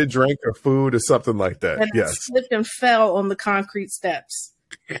get a drink or food or something like that. And yes. I slipped and fell on the concrete steps.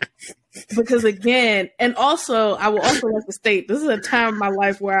 Because again, and also, I will also like to state, this is a time in my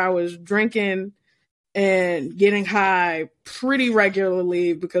life where I was drinking and getting high pretty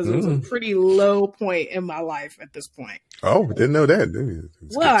regularly because it was a pretty low point in my life at this point. Oh, didn't know that.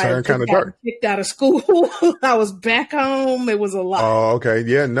 Well, I kind of dark. Kicked out of school. I was back home. It was a lot. Oh, okay.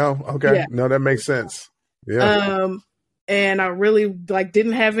 Yeah, no. Okay. Yeah. No, that makes sense. Yeah. And I really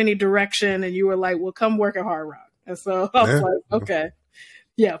didn't have any direction. And you were like, well, come work at Hard Rock. And so I was like, okay.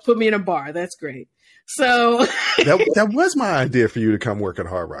 Yeah, put me in a bar. That's great. So that was my idea for you to come work at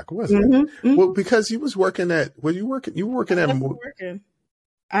Hard Rock, wasn't it? Mm-hmm. Well, because you was working at you were working at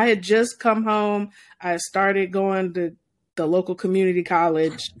I had just come home. I started going to the local community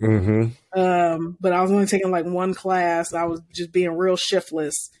college. Mm-hmm. But I was only taking one class. I was just being real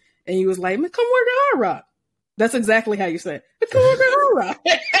shiftless. And he was like, come work at Hard Rock. That's exactly how you say it. Come work at Hard Rock.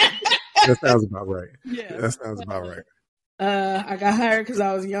 That sounds about right. Yeah. That sounds about right. I got hired because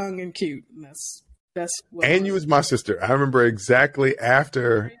I was young and cute. And that's what. And you was my sister. I remember exactly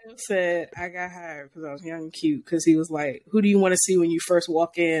after. Said I got hired because I was young and cute. Because he was like, "Who do you want to see when you first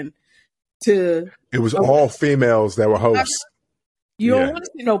walk in?" It was all females that were hosts. You don't want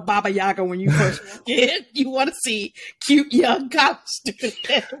to see no Baba Yaga when you first walk in. You want to see cute young college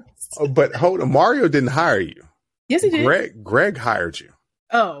students. But hold on, Mario didn't hire you. Yes, he did. Greg hired you.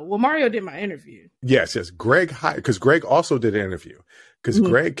 Oh, well, Mario did my interview. Yes. Greg hired, because Greg also did an interview. Because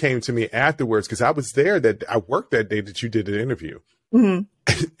Greg came to me afterwards, because I was there I worked that day that you did an interview.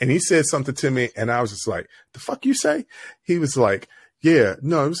 Mm-hmm. And he said something to me, and I was just like, the fuck you say? He was like, yeah,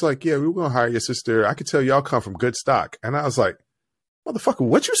 no, it was like, yeah, we were going to hire your sister. I could tell y'all come from good stock. And I was like, motherfucker,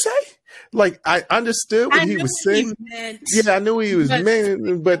 what you say? I understood what he was saying. Yeah, I knew he was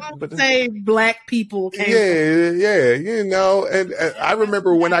meant, but say black people. Yeah, And I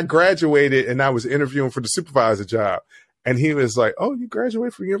remember when I graduated and I was interviewing for the supervisor job, and he was like, "Oh, you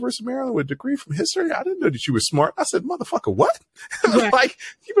graduated from University of Maryland with a degree from history? I didn't know that you were smart." I said, "Motherfucker, what? Right.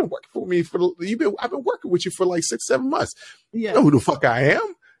 You've been working for me I've been working with you for 6-7 months. Yeah. You know who the fuck I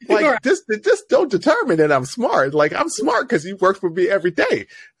am." This don't determine that I'm smart. I'm smart because you work for me every day.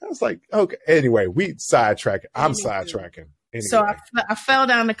 I was like, okay. Anyway, we sidetracking. I'm sidetracking. Anyway. So I fell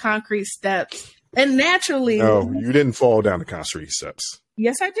down the concrete steps, and naturally. No, you didn't fall down the concrete steps.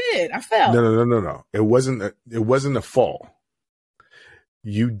 Yes, I did. I fell. No. It wasn't a fall.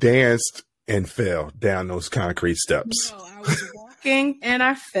 You danced and fell down those concrete steps. No, I was walking and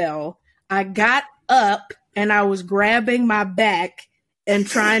I fell. I got up and I was grabbing my back and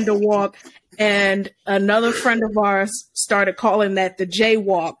trying to walk, and another friend of ours started calling that the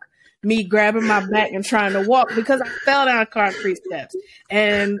jaywalk, me grabbing my back and trying to walk because I fell down concrete steps.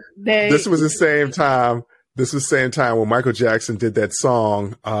 And this was the same time when Michael Jackson did that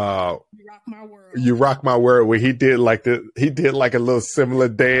song, You Rock My World. You Rock My World, where he did a little similar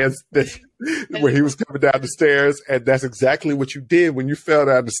dance where he was coming down the stairs, and that's exactly what you did when you fell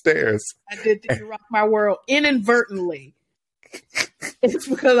down the stairs. I did the You Rock My World inadvertently. It's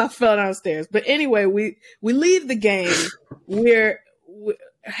because I fell downstairs. But anyway, we leave the game. We're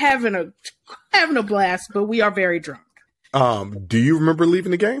having a blast, but we are very drunk. Do you remember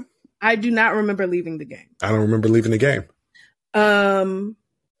leaving the game? I do not remember leaving the game. I don't remember leaving the game.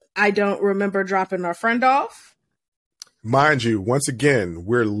 I don't remember dropping our friend off. Mind you, once again,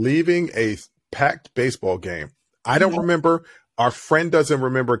 we're leaving a packed baseball game. I don't remember. Our friend doesn't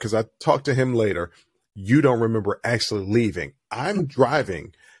remember because I talked to him later. You don't remember actually leaving. I'm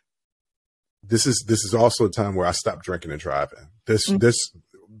driving. This is also a time where I stopped drinking and driving.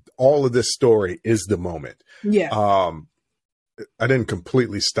 All of this story is the moment. Yeah. I didn't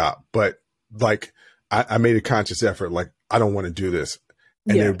completely stop, but I made a conscious effort. I don't want to do this.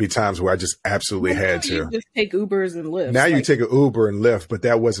 And there would be times where I just absolutely had to. You just take Ubers and Lyft. Now you take an Uber and Lyft, but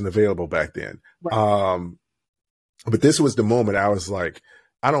that wasn't available back then. Right. But this was the moment I was like,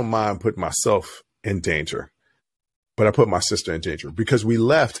 I don't mind putting myself in danger, but I put my sister in danger because we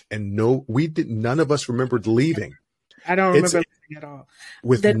left and none of us remembered leaving. I don't remember leaving at all.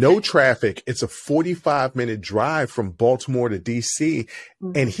 With no traffic, it's a 45-minute drive from Baltimore to DC.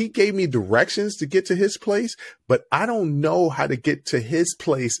 Mm-hmm. And he gave me directions to get to his place, but I don't know how to get to his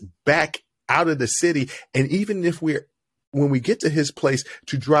place back out of the city. And even if when we get to his place,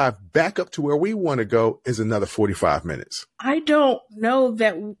 to drive back up to where we want to go is another 45 minutes. I don't know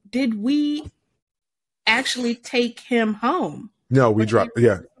that. Did we actually take him home? No, we dropped.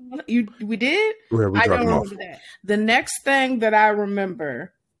 Yeah. We did? Yeah, we I dropped don't him remember that. The next thing that I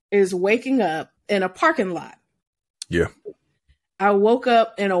remember is waking up in a parking lot. Yeah. I woke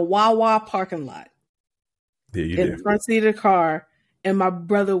up in a Wawa parking lot. Yeah, you in did. the front seat of the car, and my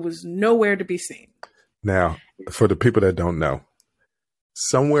brother was nowhere to be seen. Now, for the people that don't know,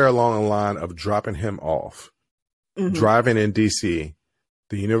 somewhere along the line of dropping him off, driving in DC,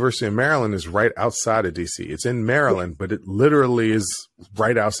 the University of Maryland is right outside of DC. It's in Maryland, but it literally is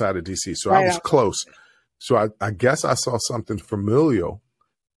right outside of DC. So I was close. So I guess I saw something familial,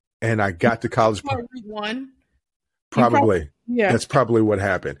 and I got to College Park. Probably. Yeah. That's probably what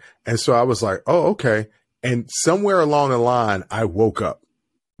happened. And so I was like, oh, okay. And somewhere along the line, I woke up.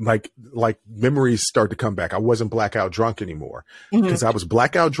 Like memories start to come back. I wasn't blackout drunk anymore because I was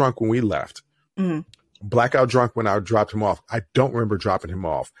blackout drunk when we left. Blackout drunk when I dropped him off. I don't remember dropping him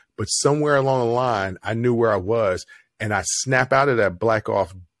off, but somewhere along the line, I knew where I was, and I snap out of that black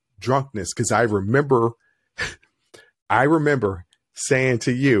off drunkenness because I remember saying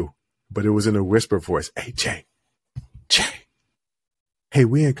to you, but it was in a whisper voice, "Hey, Jay, hey,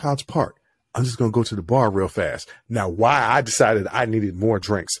 we in College Park. I'm just going to go to the bar real fast." Now, why I decided I needed more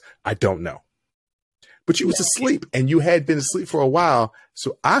drinks, I don't know. But you was asleep, and you had been asleep for a while.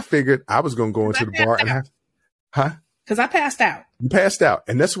 So I figured I was going to go into the bar and have, Because I passed out. You passed out.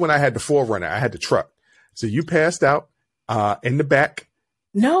 And that's when I had the Forerunner. I had the truck. So you passed out in the back.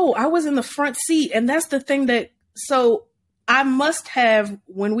 No, I was in the front seat. And that's the thing so I must have,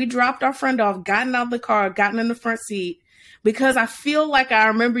 when we dropped our friend off, gotten out of the car, gotten in the front seat, because I feel like I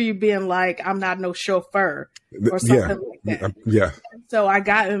remember you being like, "I'm not no chauffeur," or something like that. Yeah. So I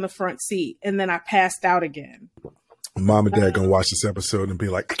got in the front seat, and then I passed out again. Mom and Dad gonna watch this episode and be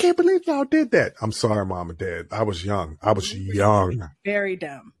like, "I can't believe y'all did that." I'm sorry, Mom and Dad. I was young. Very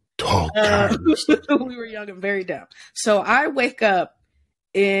dumb. We were young and very dumb. So I wake up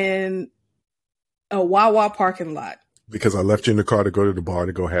in a Wawa parking lot. Because I left you in the car to go to the bar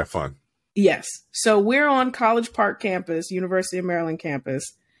to go have fun. Yes. So we're on College Park campus, University of Maryland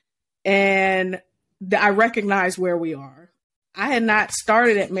campus, and I recognize where we are. I had not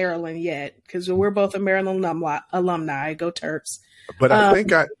started at Maryland yet because we're both a Maryland alumni. Go Terps. But I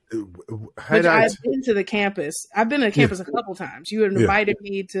think I've been to the campus. I've been to the campus a couple times. You invited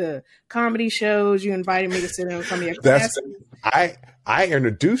me to comedy shows. You invited me to sit in with some of your classes. I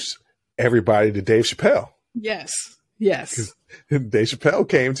introduced everybody to Dave Chappelle. Yes. Dave Chappelle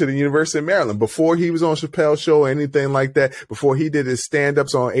came to the University of Maryland before he was on Chappelle's show or anything like that. Before he did his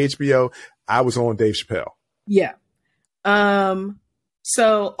stand-ups on HBO, I was on Dave Chappelle. Yeah.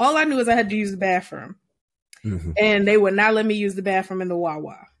 So all I knew is I had to use the bathroom, and they would not let me use the bathroom in the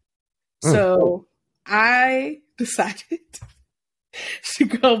Wawa. So I decided to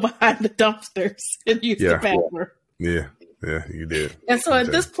go behind the dumpsters and use the bathroom. Yeah, you did. And so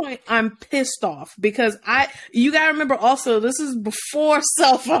at this point, I'm pissed off because you got to remember also, this is before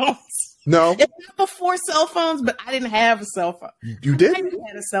cell phones. No. It's not before cell phones, but I didn't have a cell phone. You didn't? I didn't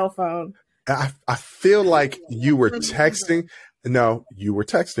have a cell phone. I feel like you were texting. No, you were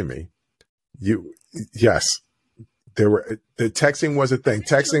texting me. Yes. The texting was a thing.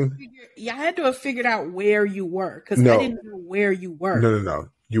 Texting. I had to have figured out where you were because I didn't know where you were. No.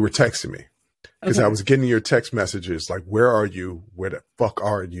 You were texting me. Because I was getting your text messages like, "Where are you? Where the fuck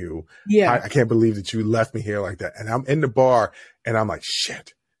are you? Yeah. I can't believe that you left me here like that." And I'm in the bar and I'm like,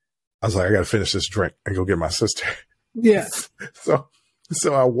 shit. I was like, I got to finish this drink and go get my sister. Yeah. So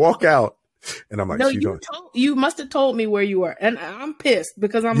I walk out and I'm like, no, you must have told me where you were. And I'm pissed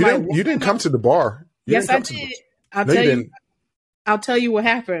because you didn't come to the bar. Yes, I did. I'll tell you what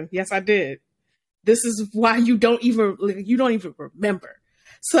happened. Yes, I did. This is why you don't even remember.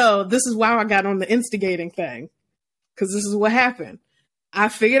 So this is why I got on the instigating thing, because this is what happened. I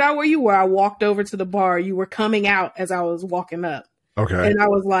figured out where you were. I walked over to the bar. You were coming out as I was walking up. Okay. And I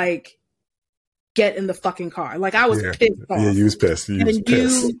was like, "Get in the fucking car." Like I was pissed off. Yeah, you was pissed.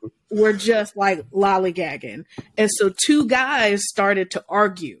 You were just like lollygagging. And so two guys started to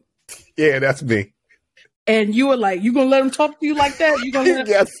argue. Yeah, that's me. And you were like, "You gonna let them talk to you like that? You gonna let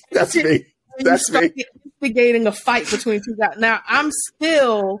Yes, that's me. That's me. Instigating a fight between two guys. Now I'm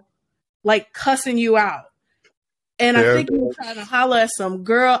still like cussing you out, and I think you were trying to holler at some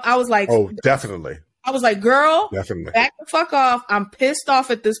girl. I was like, "Oh, definitely." I was like, "Girl, definitely, back the fuck off." I'm pissed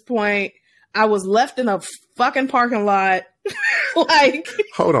off at this point. I was left in a fucking parking lot. Like,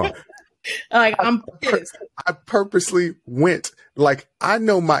 hold on. Like I'm pissed. I purposely went. Like I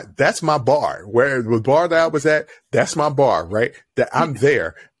know that's my bar. Where the bar that I was at, that's my bar, right? That I'm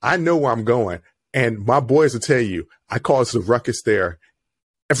there. I know where I'm going. And my boys will tell you, I caused a ruckus there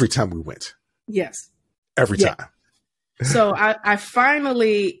every time we went. Yes. Every time. So I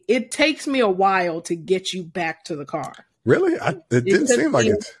finally, it takes me a while to get you back to the car. Really? It didn't seem like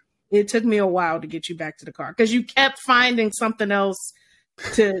it. It took me a while to get you back to the car because you kept finding something else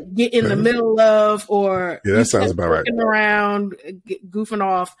to get in the middle of, or that sounds about right. Around, goofing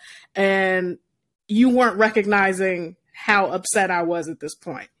off, and you weren't recognizing how upset I was at this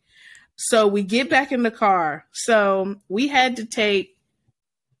point. So we get back in the car. So we had to take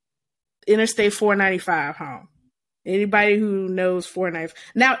Interstate 495 home. Anybody who knows 495.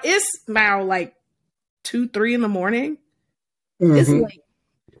 Now it's now like 2-3 in the morning. Mm-hmm. It's late.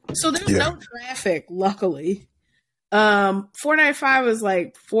 So there's no traffic, luckily. 495 is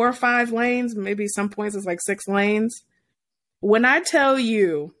like 4 or 5 lanes. Maybe some points it's like 6 lanes. When I tell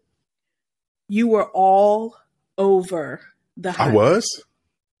you, you were all over the highway. I was?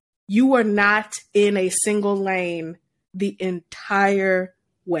 You were not in a single lane the entire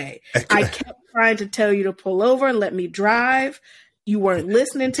way. I kept trying to tell you to pull over and let me drive. You weren't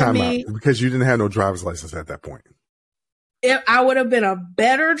listening to me. Because you didn't have no driver's license at that point. I would have been a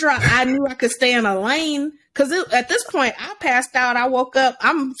better driver. I knew I could stay in a lane because at this point I passed out. I woke up.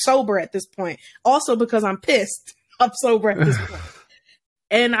 I'm sober at this point. Also because I'm pissed. I'm sober at this point.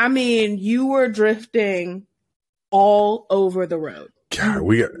 And I mean, you were drifting all over the road. God,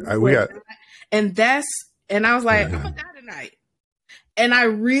 we got, and I was like, I'm gonna die tonight. And I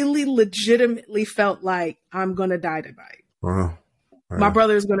really legitimately felt like I'm gonna die tonight. My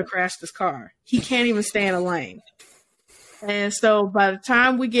brother is gonna crash this car. He can't even stay in a lane. And so by the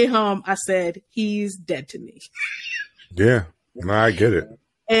time we get home, I said, he's dead to me. Yeah, no, I get it.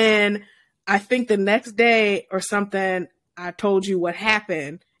 And I think the next day or something, I told you what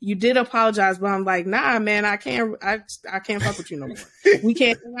happened. You did apologize, but I'm like, nah, man, I can't fuck with you no more. We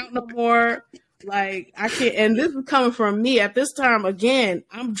can't hang out no more. Like, I can't. And this is coming from me at this time. Again,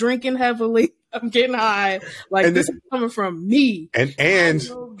 I'm drinking heavily. I'm getting high. Like, this is coming from me. And I'm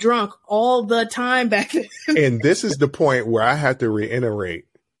so drunk all the time back then. And this is the point where I have to reiterate.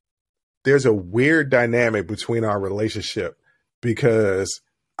 There's a weird dynamic between our relationship because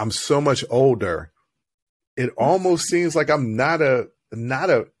I'm so much older. It almost seems like I'm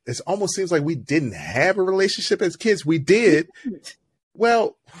it almost seems like we didn't have a relationship as kids. We did.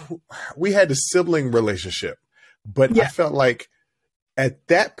 Well, we had a sibling relationship, but I felt like at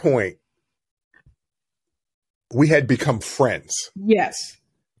that point we had become friends. Yes.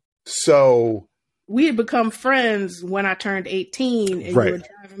 So we had become friends when I turned 18 and you were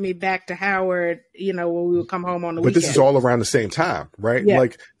driving me back to Howard, when we would come home on the weekend. But this is all around the same time, right? Yeah.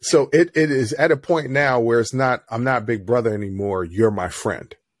 Like, so it is at a point now where I'm not big brother anymore. You're my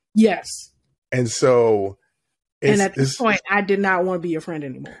friend. Yes. And so. And at this point, I did not want to be your friend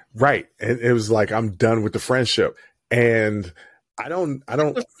anymore. Right. And it was like, I'm done with the friendship. And I don't. It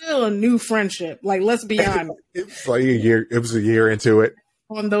was still a new friendship. Like, let's be honest. It was like it was a year into it.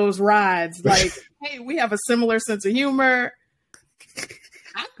 On those rides. Like, hey, we have a similar sense of humor.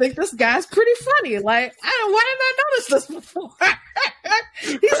 I think this guy's pretty funny. Like, why didn't I notice this before?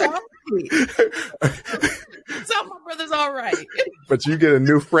 He's all right. So my brother's all right. But you get a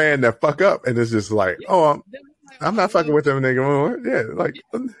new friend that fuck up, and it's just like, I'm not fucking with them anymore. Yeah, like,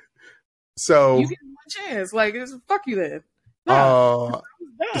 so you get one chance. Like, it's fuck you then. No,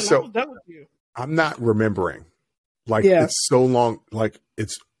 I was done with you. I'm not remembering. Like, it's so long. Like,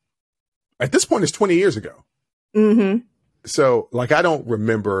 it's at this point, it's 20 years ago. Mm-hmm. So, like, I don't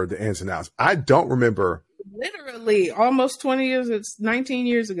remember the ins and outs. I don't remember. Literally, almost 20 years. It's 19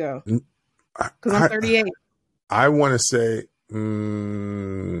 years ago. Because I'm 38. I want to say. I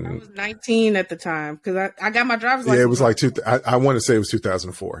was 19 at the time because I got my driver's license. Yeah, it was like I want to say it was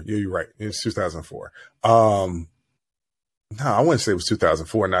 2004. Yeah, you're right. It was 2004. No, I want to say it was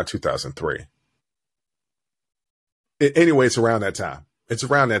 2004, not 2003. Anyway, it's around that time.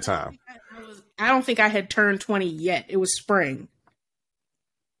 I don't think I had turned 20 yet. It was spring.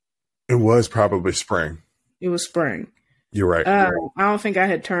 It was probably spring. It was spring. You're right. I don't think I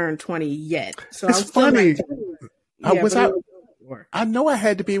had turned 20 yet. So it's I was funny. Yeah, I know I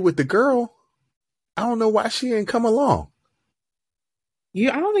had to be with the girl. I don't know why she didn't come along. I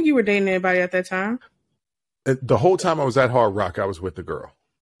don't think you were dating anybody at that time. The whole time I was at Hard Rock, I was with the girl.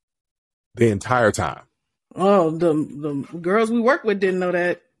 The entire time. Oh, the girls we worked with didn't know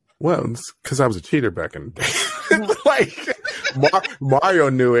that. Well, it's because I was a cheater back in the day. Like, Mario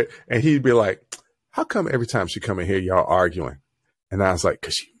knew it, and he'd be like, how come every time she come in here, y'all arguing? And I was like,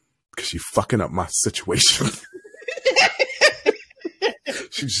 cause she fucking up my situation.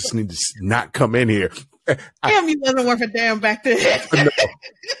 She just needs to not come in here. Damn, you wasn't worth a damn back then. No.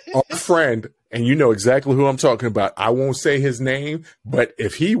 Our friend, and you know exactly who I'm talking about. I won't say his name, but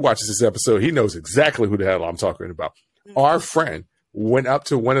if he watches this episode, he knows exactly who the hell I'm talking about. Our friend went up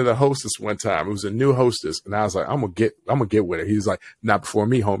to one of the hostess one time. It was a new hostess, and I was like, I'm gonna get with her. He was like, not before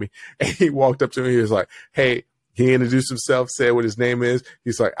me, homie. And he walked up to me. He was like, hey, he introduced himself, said what his name is.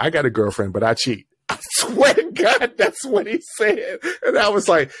 He's like, I got a girlfriend, but I cheat. I swear to God, that's what he said. And I was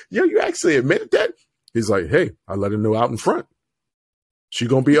like, yo, you actually admitted that? He's like, hey, I let her know out in front. She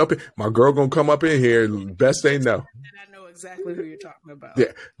gonna be up here. My girl gonna come up in here. Best they know. And I know exactly who you're talking about.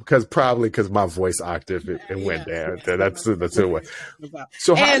 Yeah, because my voice octave it went down. That's it. Way.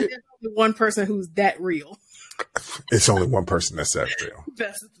 So and there's only one person who's that real. It's only one person that's that real.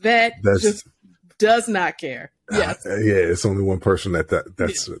 That just does not care. Yes. Yeah, it's only one person that's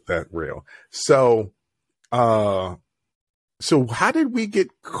that real. So, so how did we get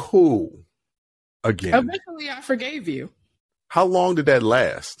cool again? Eventually, I forgave you. How long did that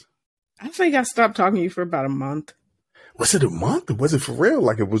last? I think I stopped talking to you for about a month. Was it a month? Was it for real?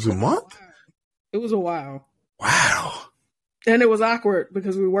 Like it was a month? It was a while. Wow. And it was awkward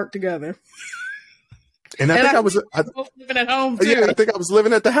because we worked together. And I think I was living at home too. Yeah, I think I was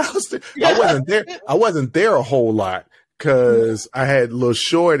living at the house. I wasn't there. I wasn't there a whole lot because I had little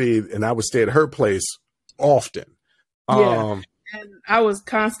shorty and I would stay at her place often. Yeah. And I was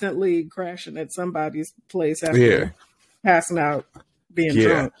constantly crashing at somebody's place after passing out, being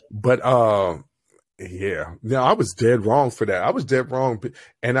drunk. But no, I was dead wrong for that. I was dead wrong,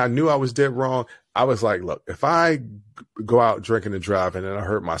 and I knew I was dead wrong. I was like, look, if I go out drinking and driving and I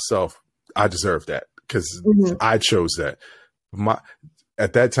hurt myself, I deserve that. Because I chose that.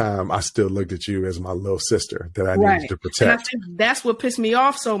 At that time, I still looked at you as my little sister that I needed to protect. And I think that's what pissed me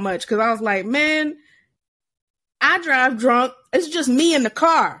off so much because I was like, man, I drive drunk. It's just me in the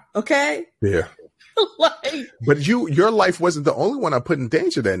car, okay? Yeah. But your life wasn't the only one I put in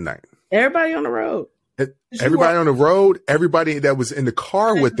danger that night. Everybody on the road. Everybody on the road, everybody that was in the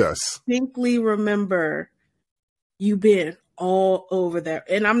car with us. I distinctly remember you being all over there.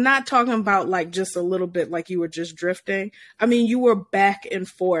 And I'm not talking about like just a little bit like you were just drifting. I mean, you were back and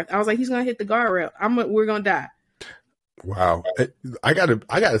forth. I was like, he's going to hit the guardrail. We're going to die. Wow. I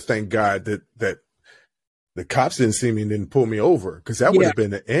gotta thank God that the cops didn't see me and didn't pull me over because that would have been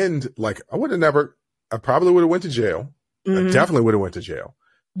the end. Like I probably would have went to jail. I definitely would have went to jail.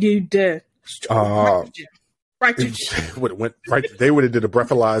 You did. Right to jail. Would have went right. They would have did a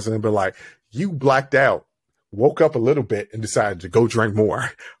breathalyzer and been like, you blacked out. Woke up a little bit and decided to go drink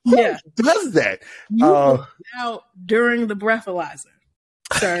more. Who does that? You out during the breathalyzer,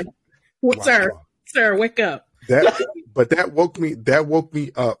 sir. Sir, wake up. That woke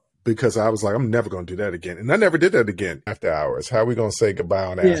me up because I was like, I'm never going to do that again, and I never did that again after hours. How are we going to say goodbye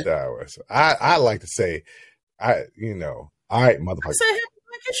on after hours? I like to say, all right, motherfucker.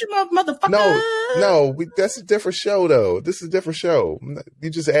 Motherfucker. No, that's a different show though. This is a different show. You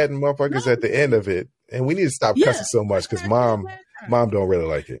just adding motherfuckers at the end of it, and we need to stop cussing so much because mom don't really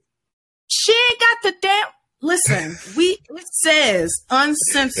like it. She ain't got the damn. Listen, it says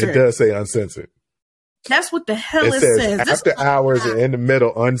uncensored. It does say uncensored. That's what the hell it says. After hours and in the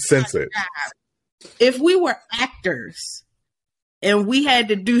middle, uncensored. If we were actors and we had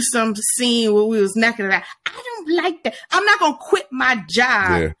to do some scene where we was naked, I don't like that. I'm not gonna quit my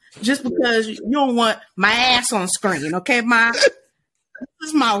job just because you don't want my ass on screen, okay, Ma? This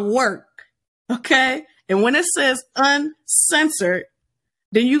is my work, okay? And when it says uncensored,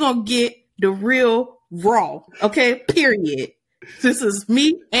 then you're gonna get the real raw, okay? Period. This is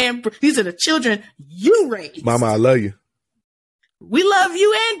me and these are the children you raised. Mama, I love you. We love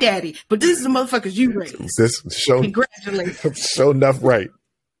you and Daddy, but these are the motherfuckers you raised. This show, congratulations. Show enough right.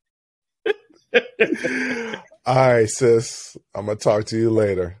 All right, sis. I'm gonna talk to you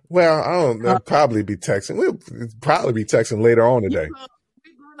later. Well, I don't know. Probably be texting. We'll probably be texting later on today.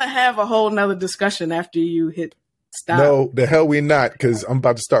 We're gonna have a whole nother discussion after you hit stop. No, the hell we not, because I'm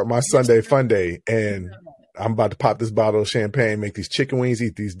about to start my Sunday fun day, and I'm about to pop this bottle of champagne, make these chicken wings,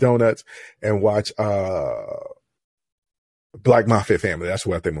 eat these donuts, and watch Black Mafia Family. That's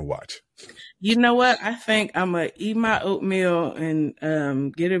what I think I'm gonna watch. You know what? I think I'm gonna eat my oatmeal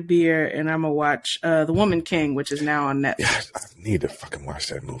and get a beer, and I'm gonna watch The Woman King, which is now on Netflix. Yeah, I need to fucking watch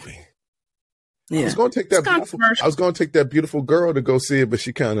that movie. Yeah. I was gonna take that beautiful girl to go see it, but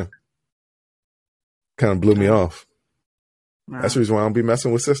she kind of blew me off. Wow. That's the reason why I don't be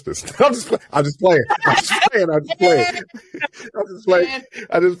messing with sisters. I'm just playing.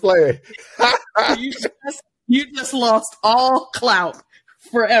 You just lost all clout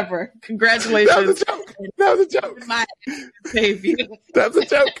forever. Congratulations. That was a joke. My baby. That was a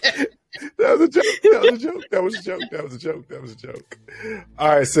joke. All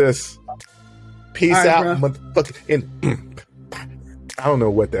right, sis. Peace out, motherfucker. And I don't know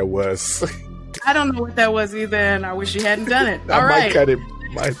what that was. I don't know what that was either, and I wish you hadn't done it. All I right. might cut it.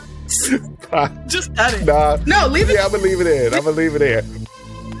 Just cut it. Nah. No, leave it. Yeah, I'm gonna leave it in.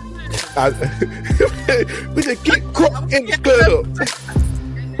 We just keep crunk in the club.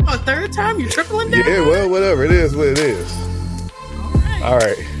 A third time? You tripling down? Yeah, well, whatever. It is what it is. All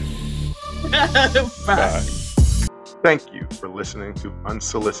right. Bye. Thank you for listening to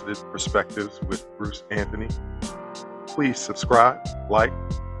Unsolicited Perspectives with Bruce Anthony. Please subscribe, like,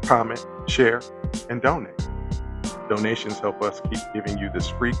 comment, share, and donate. Donations help us keep giving you this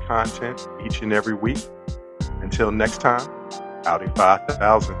free content each and every week. Until next time, Audi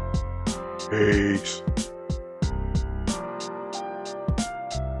 5000. Peace.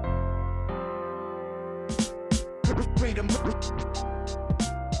 Freedom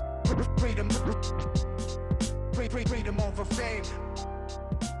over fame.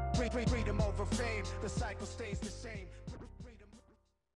 Freedom over fame. The cycle stays the same.